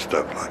motors and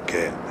stuff like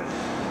that.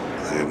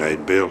 And they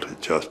built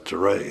it just to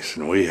race,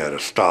 and we had a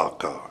stock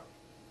car.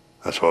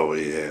 That's why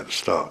we had a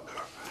stock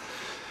car.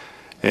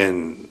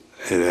 And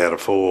it had a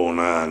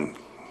 409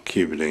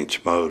 cubic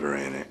inch motor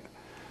in it.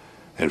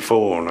 And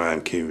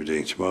 409 cubic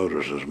inch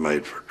motors was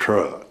made for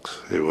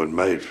trucks. It wasn't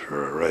made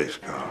for a race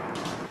car.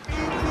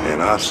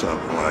 And I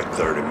something like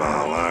 30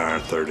 mile an hour,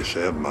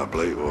 37 I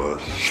believe it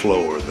was,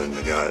 slower than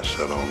the guy that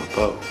sat on the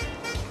pole.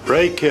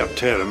 Ray kept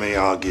telling me,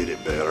 I'll get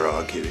it better,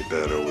 I'll get it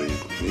better. We'll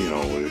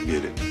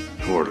get it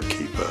where to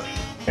keep up.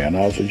 And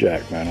I was a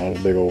jack man. I was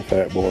a big old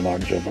fat boy, and I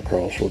could jump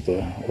across with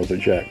the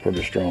jack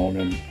pretty strong.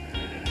 And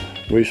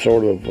we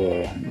sort of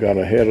got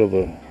ahead of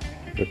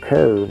the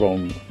curve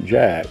on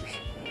jacks,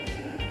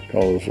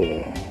 because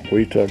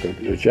we took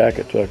the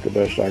jacket took, the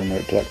best I can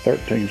remember, it took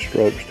 13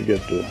 strokes to get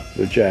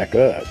the jack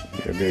up,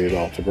 get it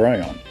off the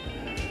ground.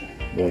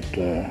 But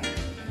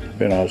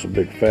then I was a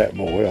big fat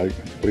boy,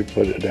 we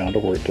put it down to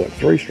where it took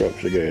 3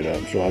 strokes to get it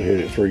up. So I'd hit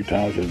it 3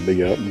 times, it'd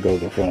be up and go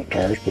to the front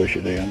tires, push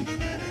it in,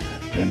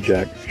 then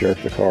jerk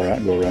the car out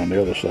and go around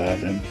the other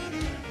side and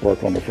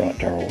work on the front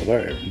tire over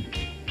there.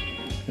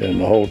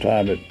 And the whole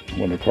time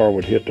when the car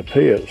would hit the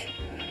pits,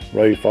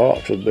 Ray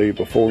Fox would be,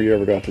 before you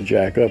ever got the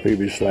jack up, he'd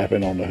be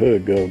slapping on the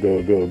hood, go,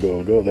 go, go,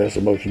 go, go. That's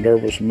the most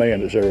nervous man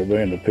that's ever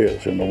been in the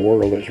pits in the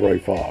world, is Ray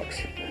Fox.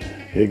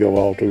 He'd go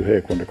all through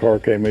heck. When the car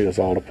came in, it's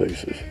all to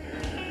pieces.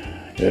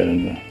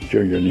 And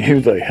Junior knew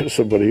that,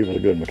 so, but he was a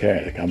good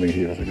mechanic. I mean,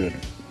 he was a good,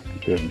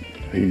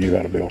 he knew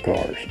how to build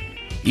cars.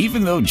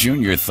 Even though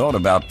Junior thought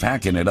about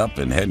packing it up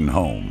and heading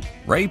home,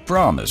 Ray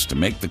promised to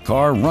make the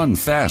car run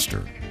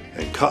faster.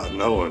 And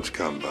Cotton Owens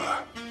come by.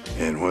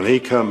 And when he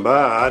come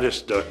by, I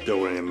just ducked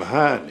over in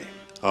behind him.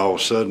 All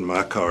of a sudden,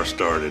 my car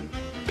started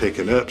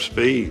picking up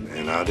speed,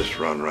 and I just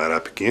run right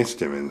up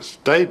against him and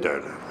stayed there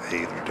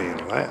 8 or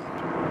 10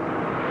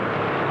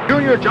 laps.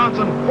 Junior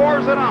Johnson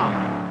pours it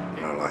on.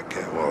 Like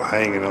that, well,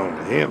 hanging on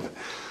to him,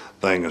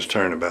 thing was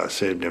turning about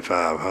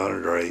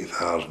 7,500 or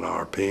 8,000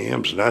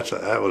 RPMs, and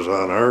that was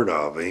unheard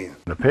of.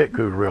 The pit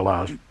crew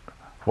realized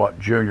what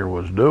Junior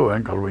was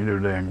doing, because we knew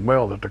dang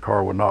well that the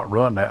car would not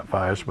run that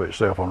fast by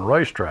itself on the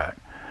racetrack.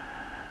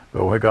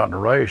 But when we got in the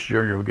race,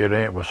 Junior would get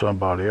in it with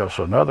somebody else,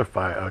 another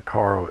a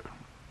car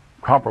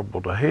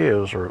comparable to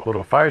his or a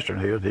little faster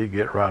than his, he'd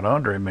get right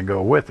under him and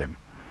go with him.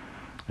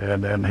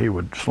 And then he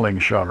would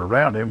slingshot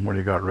around him when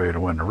he got ready to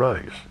win the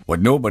race.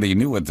 What nobody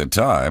knew at the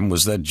time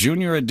was that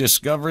Junior had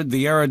discovered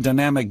the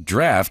aerodynamic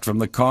draft from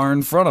the car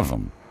in front of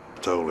him. I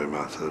told him,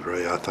 I said,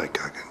 Ray, I think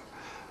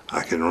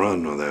I can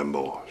run with them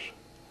boys.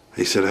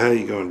 He said, how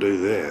you going to do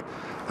that?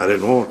 I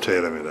didn't want to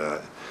tell him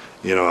that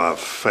I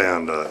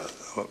found a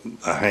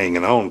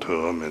hanging on to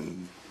them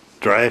and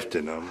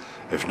drafting them.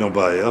 If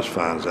nobody else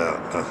finds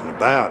out nothing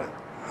about it,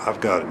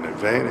 I've got an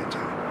advantage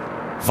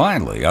on it.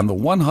 Finally, on the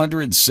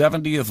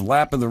 170th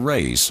lap of the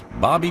race,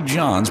 Bobby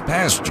Johns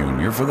passed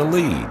Junior for the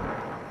lead.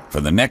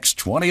 For the next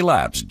 20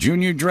 laps,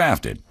 Junior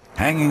drafted,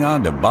 hanging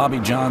on to Bobby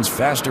Johns'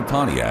 faster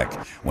Pontiac,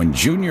 when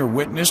Junior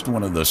witnessed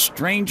one of the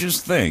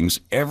strangest things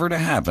ever to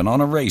happen on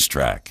a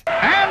racetrack.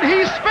 And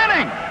he's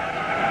spinning.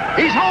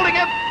 He's holding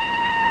it.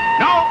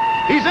 No,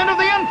 he's into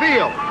the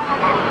infield.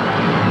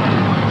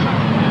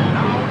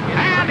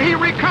 And he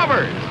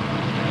recovers.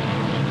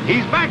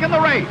 He's back in the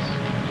race.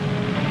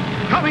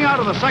 Coming out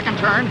of the second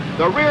turn,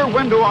 the rear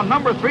window on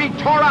number 3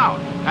 tore out,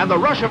 and the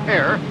rush of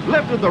air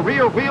lifted the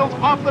rear wheels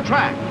off the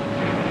track.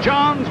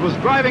 Johns was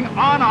driving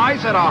on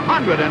ice at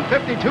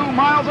 152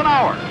 miles an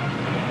hour.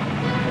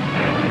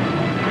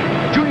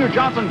 Junior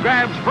Johnson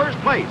grabs first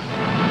place.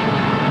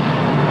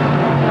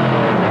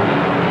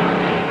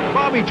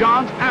 Bobby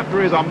Johns,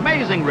 after his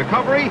amazing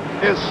recovery,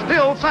 is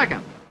still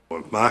second.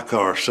 My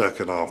car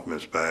sucking off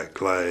his back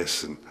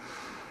glass, and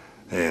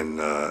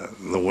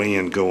the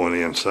wind going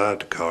inside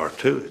the car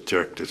too, it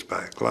jerked his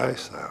back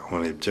glass out.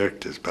 When he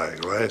jerked his back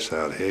glass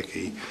out, heck,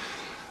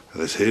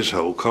 his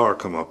whole car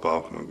come up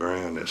off the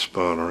ground. It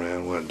spun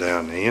around, went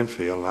down the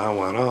infield, and I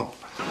went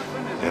off,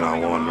 and I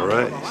won the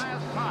race.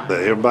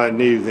 Everybody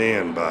knew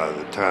then, by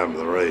the time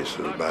the race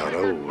was about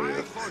over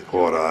with,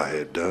 what I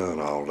had done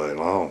all day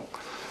long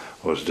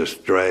was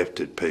just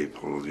drafted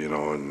people,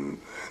 and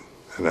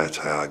that's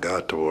how I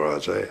got to where I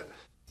was at.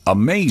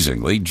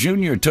 Amazingly,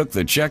 Junior took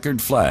the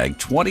checkered flag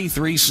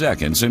 23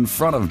 seconds in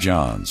front of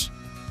Johns.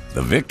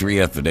 The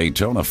victory at the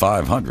Daytona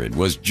 500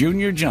 was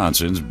Junior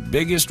Johnson's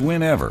biggest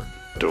win ever.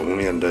 To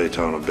win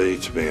Daytona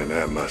Beach being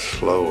that much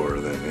slower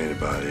than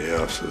anybody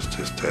else is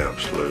just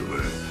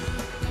absolutely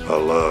a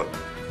luck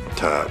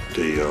type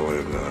deal.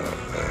 And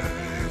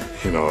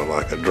you know,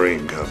 like a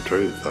dream come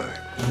true thing.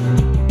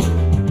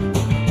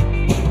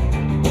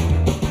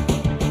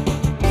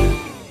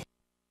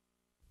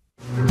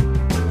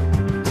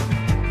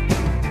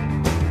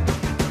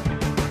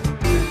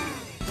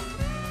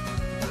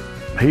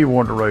 He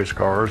wanted to race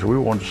cars. We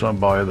wanted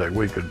somebody that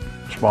we could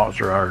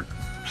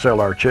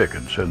sell our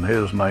chickens, and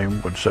his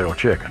name would Sell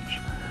Chickens.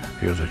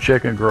 He was a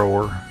chicken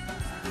grower,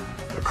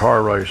 a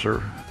car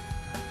racer,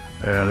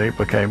 and he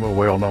became a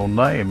well-known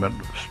name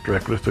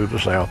strictly through the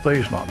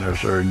Southeast, not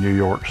necessarily New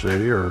York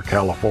City or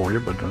California,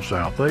 but the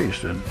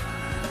Southeast. And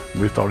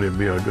we thought he'd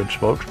be a good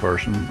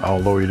spokesperson,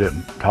 although he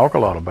didn't talk a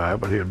lot about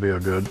it, but he'd be a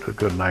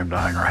good name to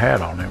hang our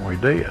hat on, and we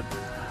did.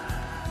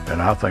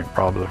 And I think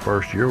probably the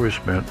first year we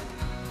spent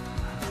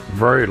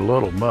very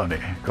little money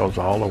because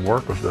all the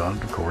work was done,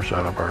 of course,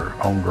 out of our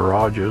own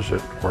garages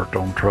that worked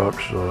on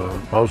trucks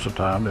most of the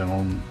time, then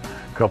on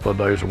a couple of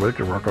days a week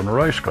to work on the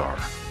race car.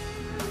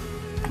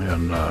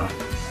 And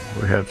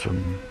we had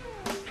some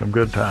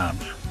good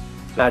times.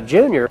 Now,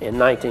 Junior, in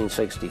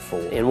 1964,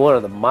 in one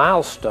of the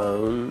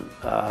milestone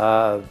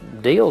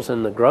deals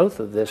in the growth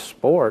of this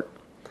sport,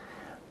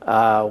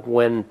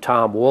 when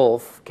Tom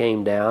Wolfe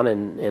came down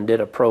and did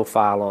a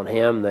profile on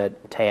him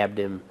that tabbed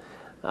him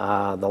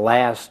the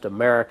last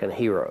American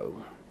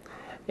hero,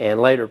 and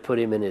later put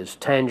him in his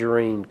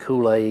Tangerine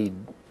Kool-Aid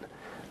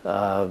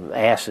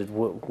acid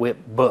whip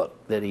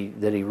book that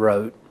he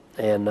wrote,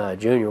 and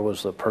Junior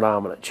was the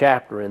predominant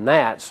chapter in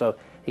that. So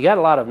he got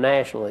a lot of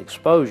national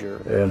exposure.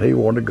 And he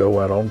wanted to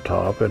go out on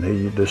top, and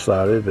he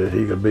decided that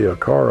he could be a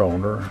car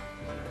owner,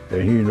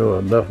 and he knew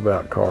enough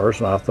about cars,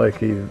 and I think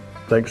he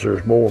thinks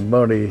there's more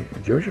money.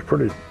 Junior's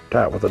pretty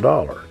tight with the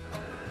dollar.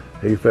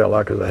 He felt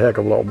like there's a heck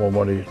of a lot more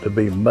money to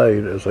be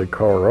made as a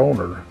car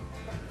owner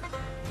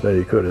than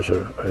he could as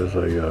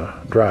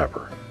a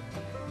driver.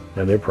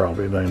 And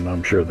then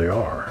I'm sure they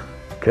are.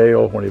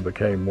 Cale, when he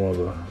became one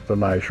of the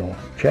national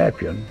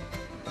champion,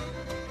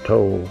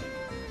 told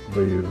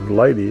the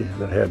lady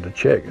that had the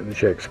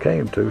checks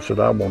came to, said,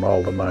 "I want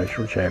all the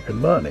national champion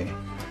money."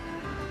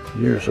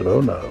 Junior said,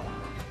 "Oh no."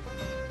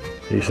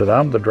 He said,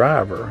 "I'm the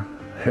driver."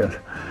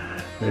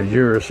 And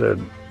Junior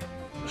said,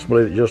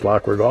 "Split it just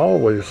like we'd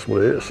always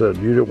split it." Said,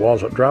 "You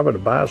wasn't driving a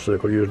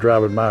bicycle, you was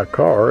driving my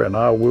car, and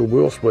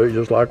we'll split it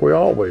just like we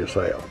always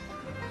have."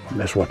 And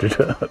that's what they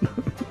done.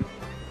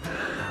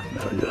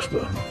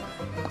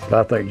 But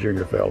I think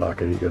Junior felt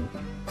like he could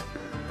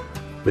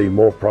be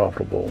more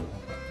profitable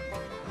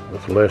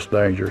with less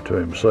danger to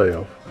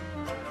himself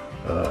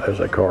as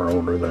a car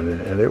owner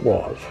and it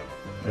was.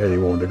 And he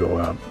wanted to go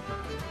out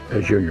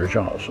as Junior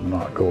Johnson,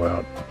 not go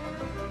out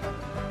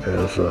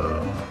as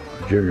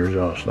Junior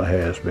Johnson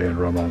has been,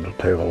 run on the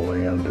tail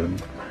end,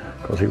 and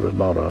because he was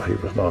not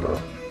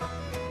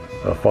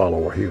a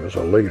follower, he was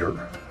a leader,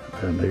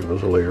 and he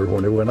was a leader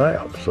when he went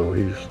out. So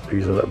he's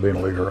ended up being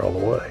a leader all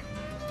the way.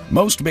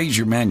 Most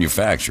major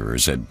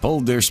manufacturers had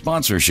pulled their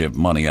sponsorship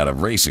money out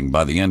of racing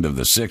by the end of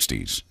the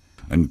 60s,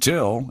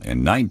 until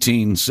in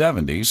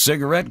 1970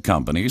 cigarette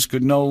companies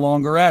could no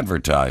longer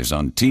advertise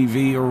on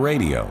TV or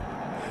radio.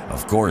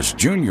 Of course,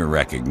 Junior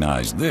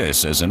recognized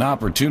this as an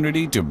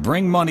opportunity to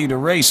bring money to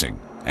racing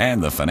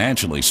and the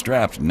financially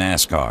strapped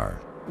NASCAR.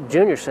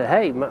 Junior said,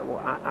 "Hey,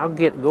 I'll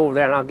go over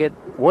there and I'll get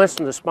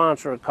Winston to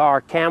sponsor a car,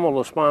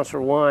 Camel to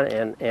sponsor one,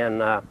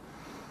 and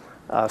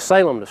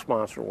Salem to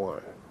sponsor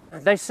one."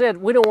 They said,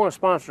 "We don't want to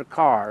sponsor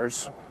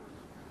cars,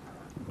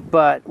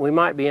 but we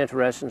might be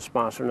interested in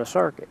sponsoring a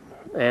circuit."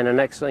 And the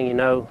next thing you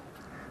know,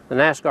 the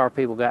NASCAR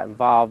people got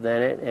involved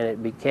in it, and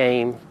it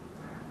became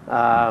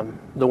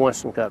the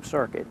Winston Cup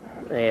circuit.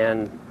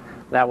 And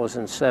that was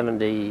in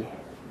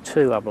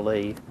 '72, I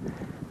believe.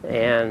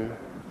 And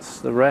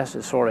the rest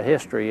is sort of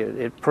history.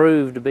 It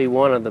proved to be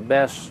one of the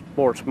best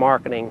sports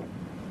marketing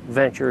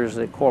ventures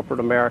that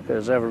corporate America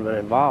has ever been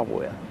involved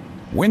with.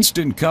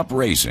 Winston Cup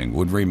racing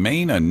would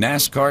remain a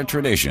NASCAR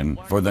tradition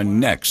for the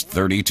next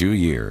 32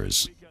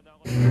 years.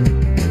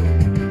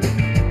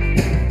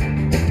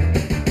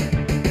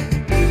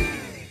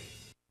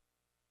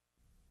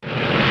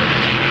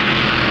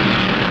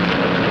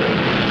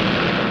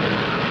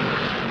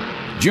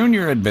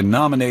 Junior had been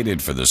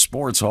nominated for the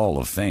Sports Hall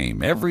of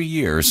Fame every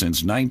year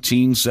since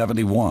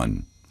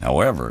 1971.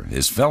 However,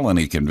 his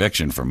felony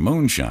conviction for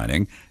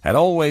moonshining had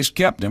always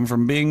kept him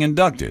from being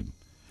inducted.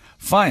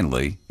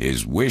 Finally,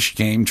 his wish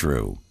came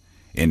true.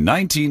 In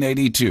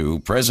 1982,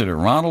 President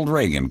Ronald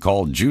Reagan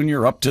called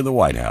Junior up to the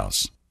White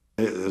House.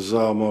 It was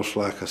almost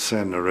like a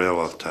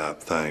Cinderella type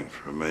thing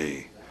for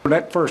me. When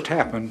that first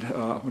happened,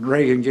 when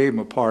Reagan gave him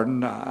a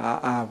pardon,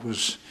 I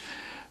was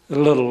a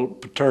little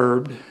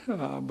perturbed,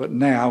 but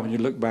now when you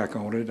look back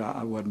on it,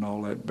 I wasn't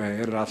all that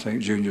bad, and I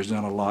think Junior's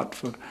done a lot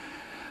for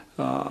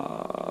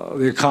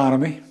the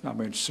economy. I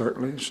mean,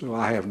 certainly, so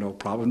I have no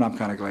problem. I'm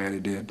kind of glad he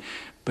did.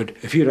 But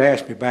if you'd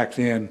asked me back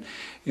then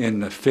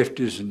in the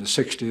 50s and the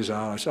 60s,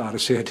 I'd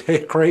have said, "Hey,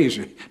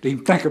 crazy, didn't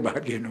even think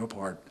about getting a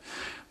pardon."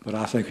 But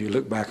I think if you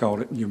look back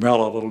on it and you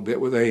mellow a little bit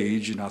with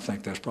age, and I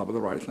think that's probably the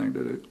right thing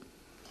to do.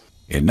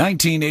 In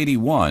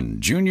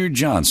 1981, Junior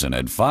Johnson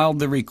had filed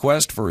the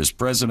request for his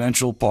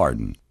presidential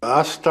pardon.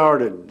 I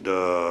started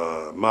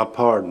my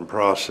pardon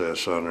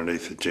process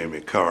underneath of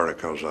Jimmy Carter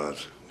because I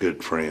was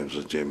good friends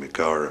with Jimmy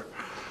Carter.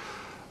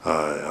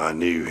 I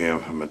knew him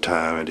from the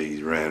time that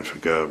he ran for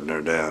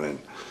governor down in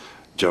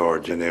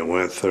Georgia, and it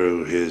went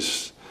through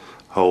his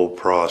whole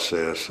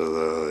process of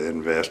the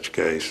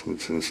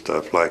investigations and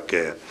stuff like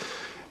that,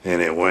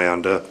 and it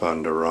wound up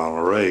under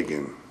Ronald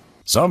Reagan.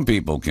 Some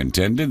people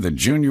contended that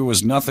Junior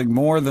was nothing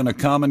more than a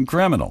common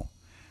criminal,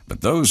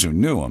 but those who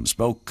knew him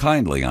spoke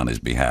kindly on his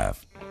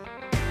behalf.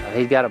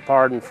 He got a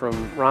pardon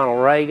from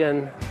Ronald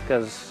Reagan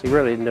because he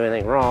really didn't do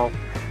anything wrong.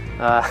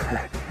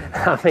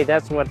 I mean,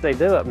 that's what they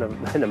do up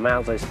in the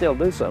mountains. They still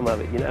do some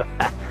of it, you know.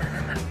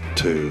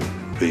 To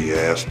be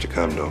asked to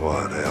come to the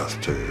White House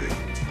to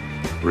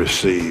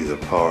receive the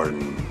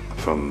pardon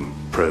from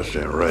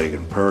President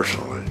Reagan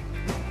personally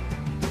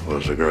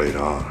was a great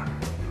honor.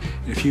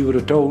 If you would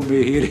have told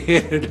me he'd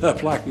ended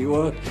up like he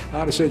was,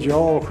 I'd have said, you're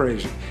all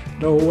crazy.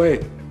 No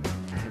way.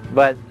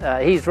 But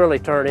he's really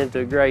turned into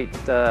a great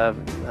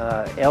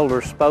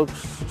elder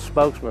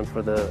spokesman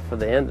for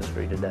the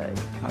industry today.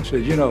 I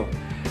said, you know,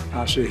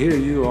 here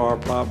you are,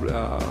 probably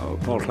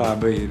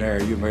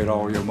multi-millionaire. You made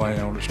all your money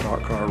on the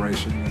stock car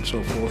racing and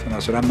so forth. And I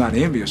said, I'm not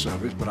envious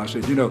of it, but I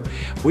said, you know,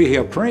 we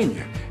helped train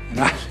you.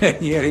 And I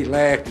said, yeah, he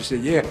laughed and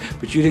said, yeah,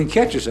 but you didn't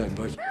catch us that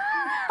much.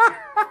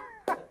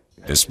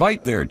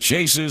 Despite their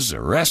chases,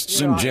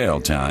 arrests, and jail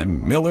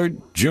time,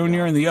 Millard,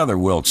 Junior, and the other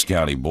Wilkes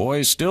County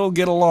boys still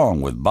get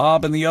along with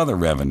Bob and the other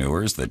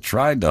revenuers that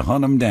tried to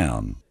hunt them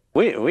down.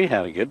 We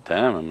had a good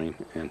time, I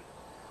mean,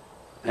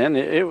 and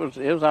it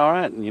was all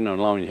right, you know, as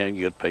long as you had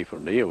good people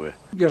to deal with.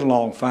 We get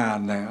along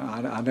fine now.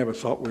 I never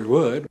thought we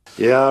would.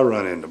 Yeah, I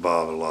run into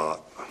Bob a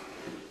lot.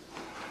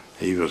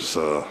 He was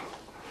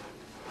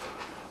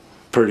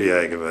pretty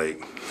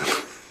aggravating.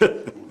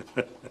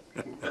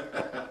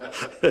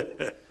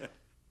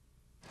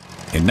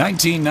 In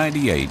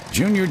 1998,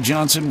 Junior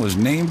Johnson was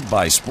named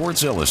by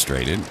Sports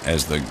Illustrated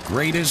as the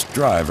greatest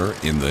driver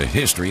in the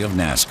history of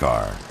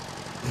NASCAR.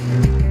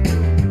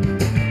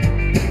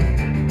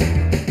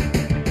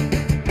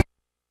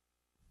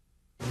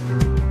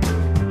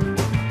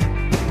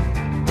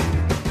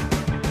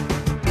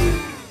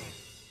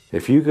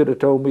 If you could have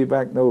told me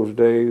back in those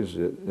days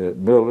that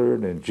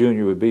Millard and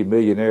Junior would be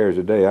millionaires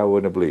today, I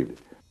wouldn't have believed it.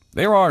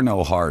 There are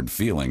no hard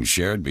feelings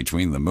shared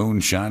between the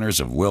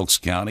moonshiners of Wilkes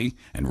County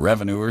and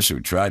revenuers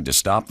who tried to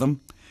stop them.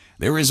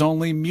 There is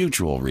only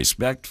mutual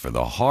respect for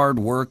the hard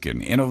work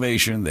and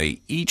innovation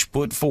they each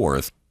put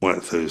forth.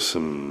 Went through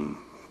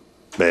some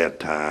bad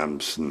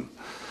times and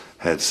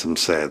had some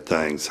sad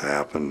things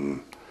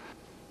happen.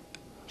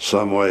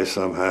 Some way,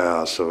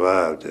 somehow, I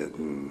survived it,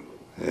 and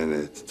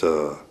it.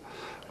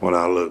 When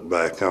I look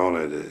back on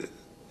it,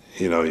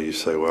 you know, you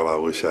say, well, I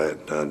wish I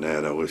hadn't done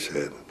that. I wish I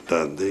hadn't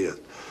done this.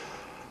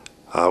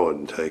 I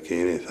wouldn't take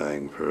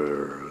anything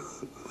for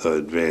the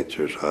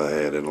adventures I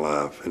had in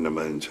life in the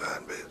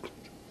moonshine business.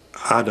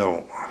 I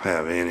don't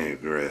have any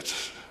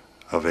regrets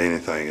of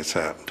anything that's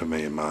happened to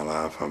me in my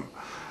life. I'm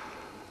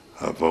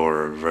a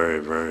very,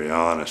 very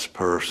honest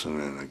person,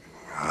 and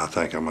I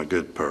think I'm a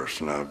good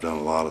person. I've done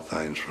a lot of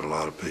things for a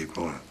lot of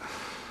people, and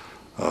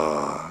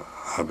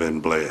I've been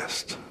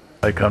blessed.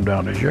 They come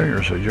down to Junior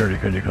and say, Junior,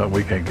 can you come?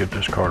 We can't get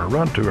this car to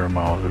run 200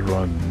 miles. It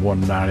run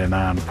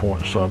 199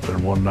 point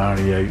something,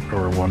 198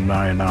 or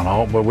 199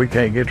 halt, but we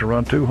can't get to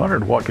run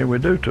 200. What can we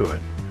do to it?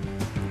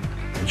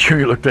 And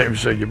Junior looked at him and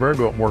said, you better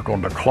go up and work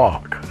on the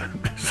clock.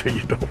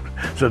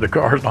 Said, the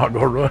car's not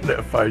going to run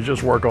that fast.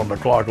 Just work on the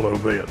clock a little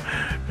bit.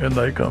 And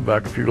they come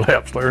back a few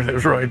laps later and it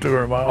was running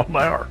 200 miles an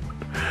hour.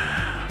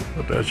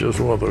 But that's just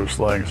one of those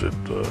things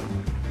that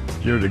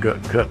Junior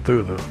got cut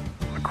through the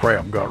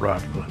crap and got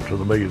right to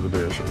the meat of the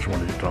business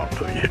when he talked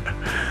to you.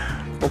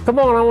 Well, come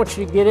on, I want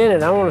you to get in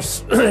it. I want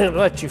to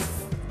let you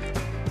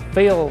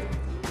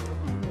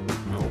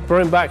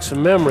bring back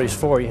some memories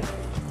for you.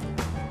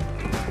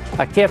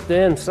 I kept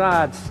the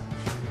insides,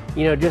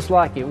 you know, just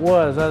like it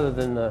was, other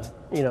than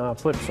I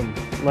put some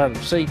leather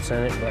seats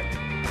in it, but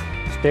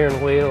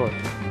steering wheel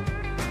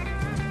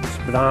and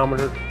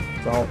speedometer,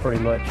 it's all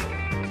pretty much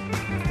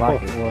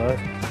like it was.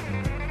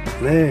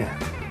 Man.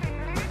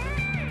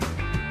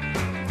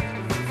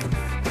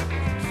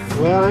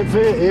 Well,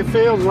 it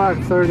feels like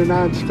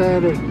 39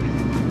 Standard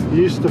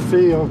used to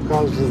feel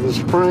because of the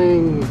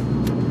spring,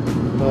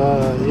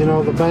 you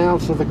know, the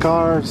bounce of the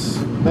cars.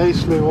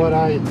 Basically what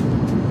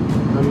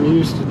I'm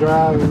used to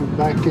driving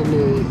back in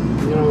the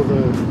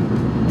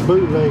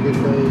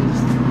bootlegging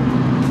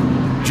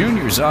days.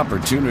 Junior's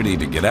opportunity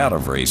to get out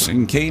of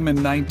racing came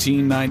in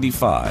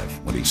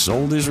 1995 when he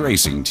sold his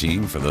racing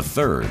team for the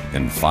third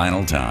and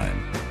final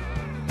time.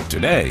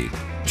 Today,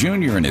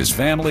 Junior and his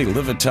family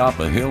live atop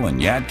a hill in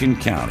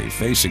Yadkin County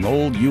facing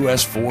old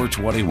US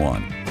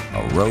 421,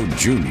 a road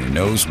Junior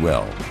knows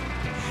well.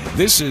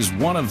 This is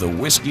one of the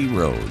whiskey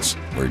roads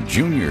where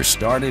Junior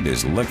started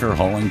his liquor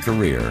hauling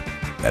career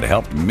that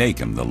helped make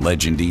him the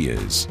legend he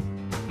is.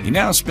 He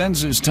now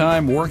spends his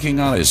time working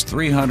on his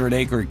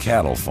 300-acre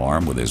cattle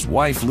farm with his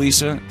wife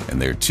Lisa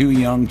and their 2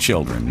 young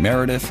children,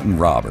 Meredith and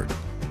Robert.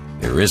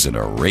 There isn't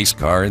a race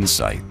car in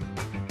sight.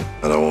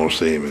 I don't want to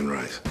see him in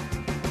racing.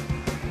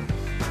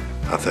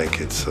 I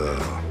think it's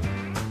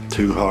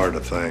too hard a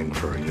thing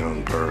for a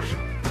young person.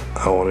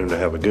 I want him to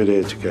have a good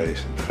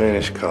education,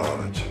 finish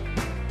college,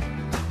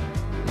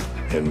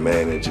 and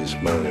manage his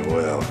money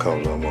well,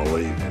 because I'm going to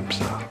leave him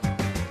some.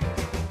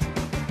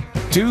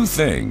 2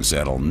 things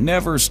that'll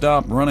never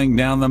stop running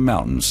down the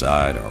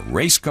mountainside are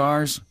race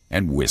cars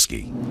and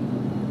whiskey.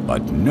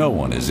 But no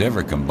one has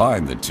ever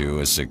combined the two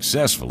as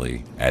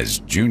successfully as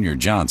Junior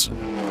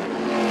Johnson.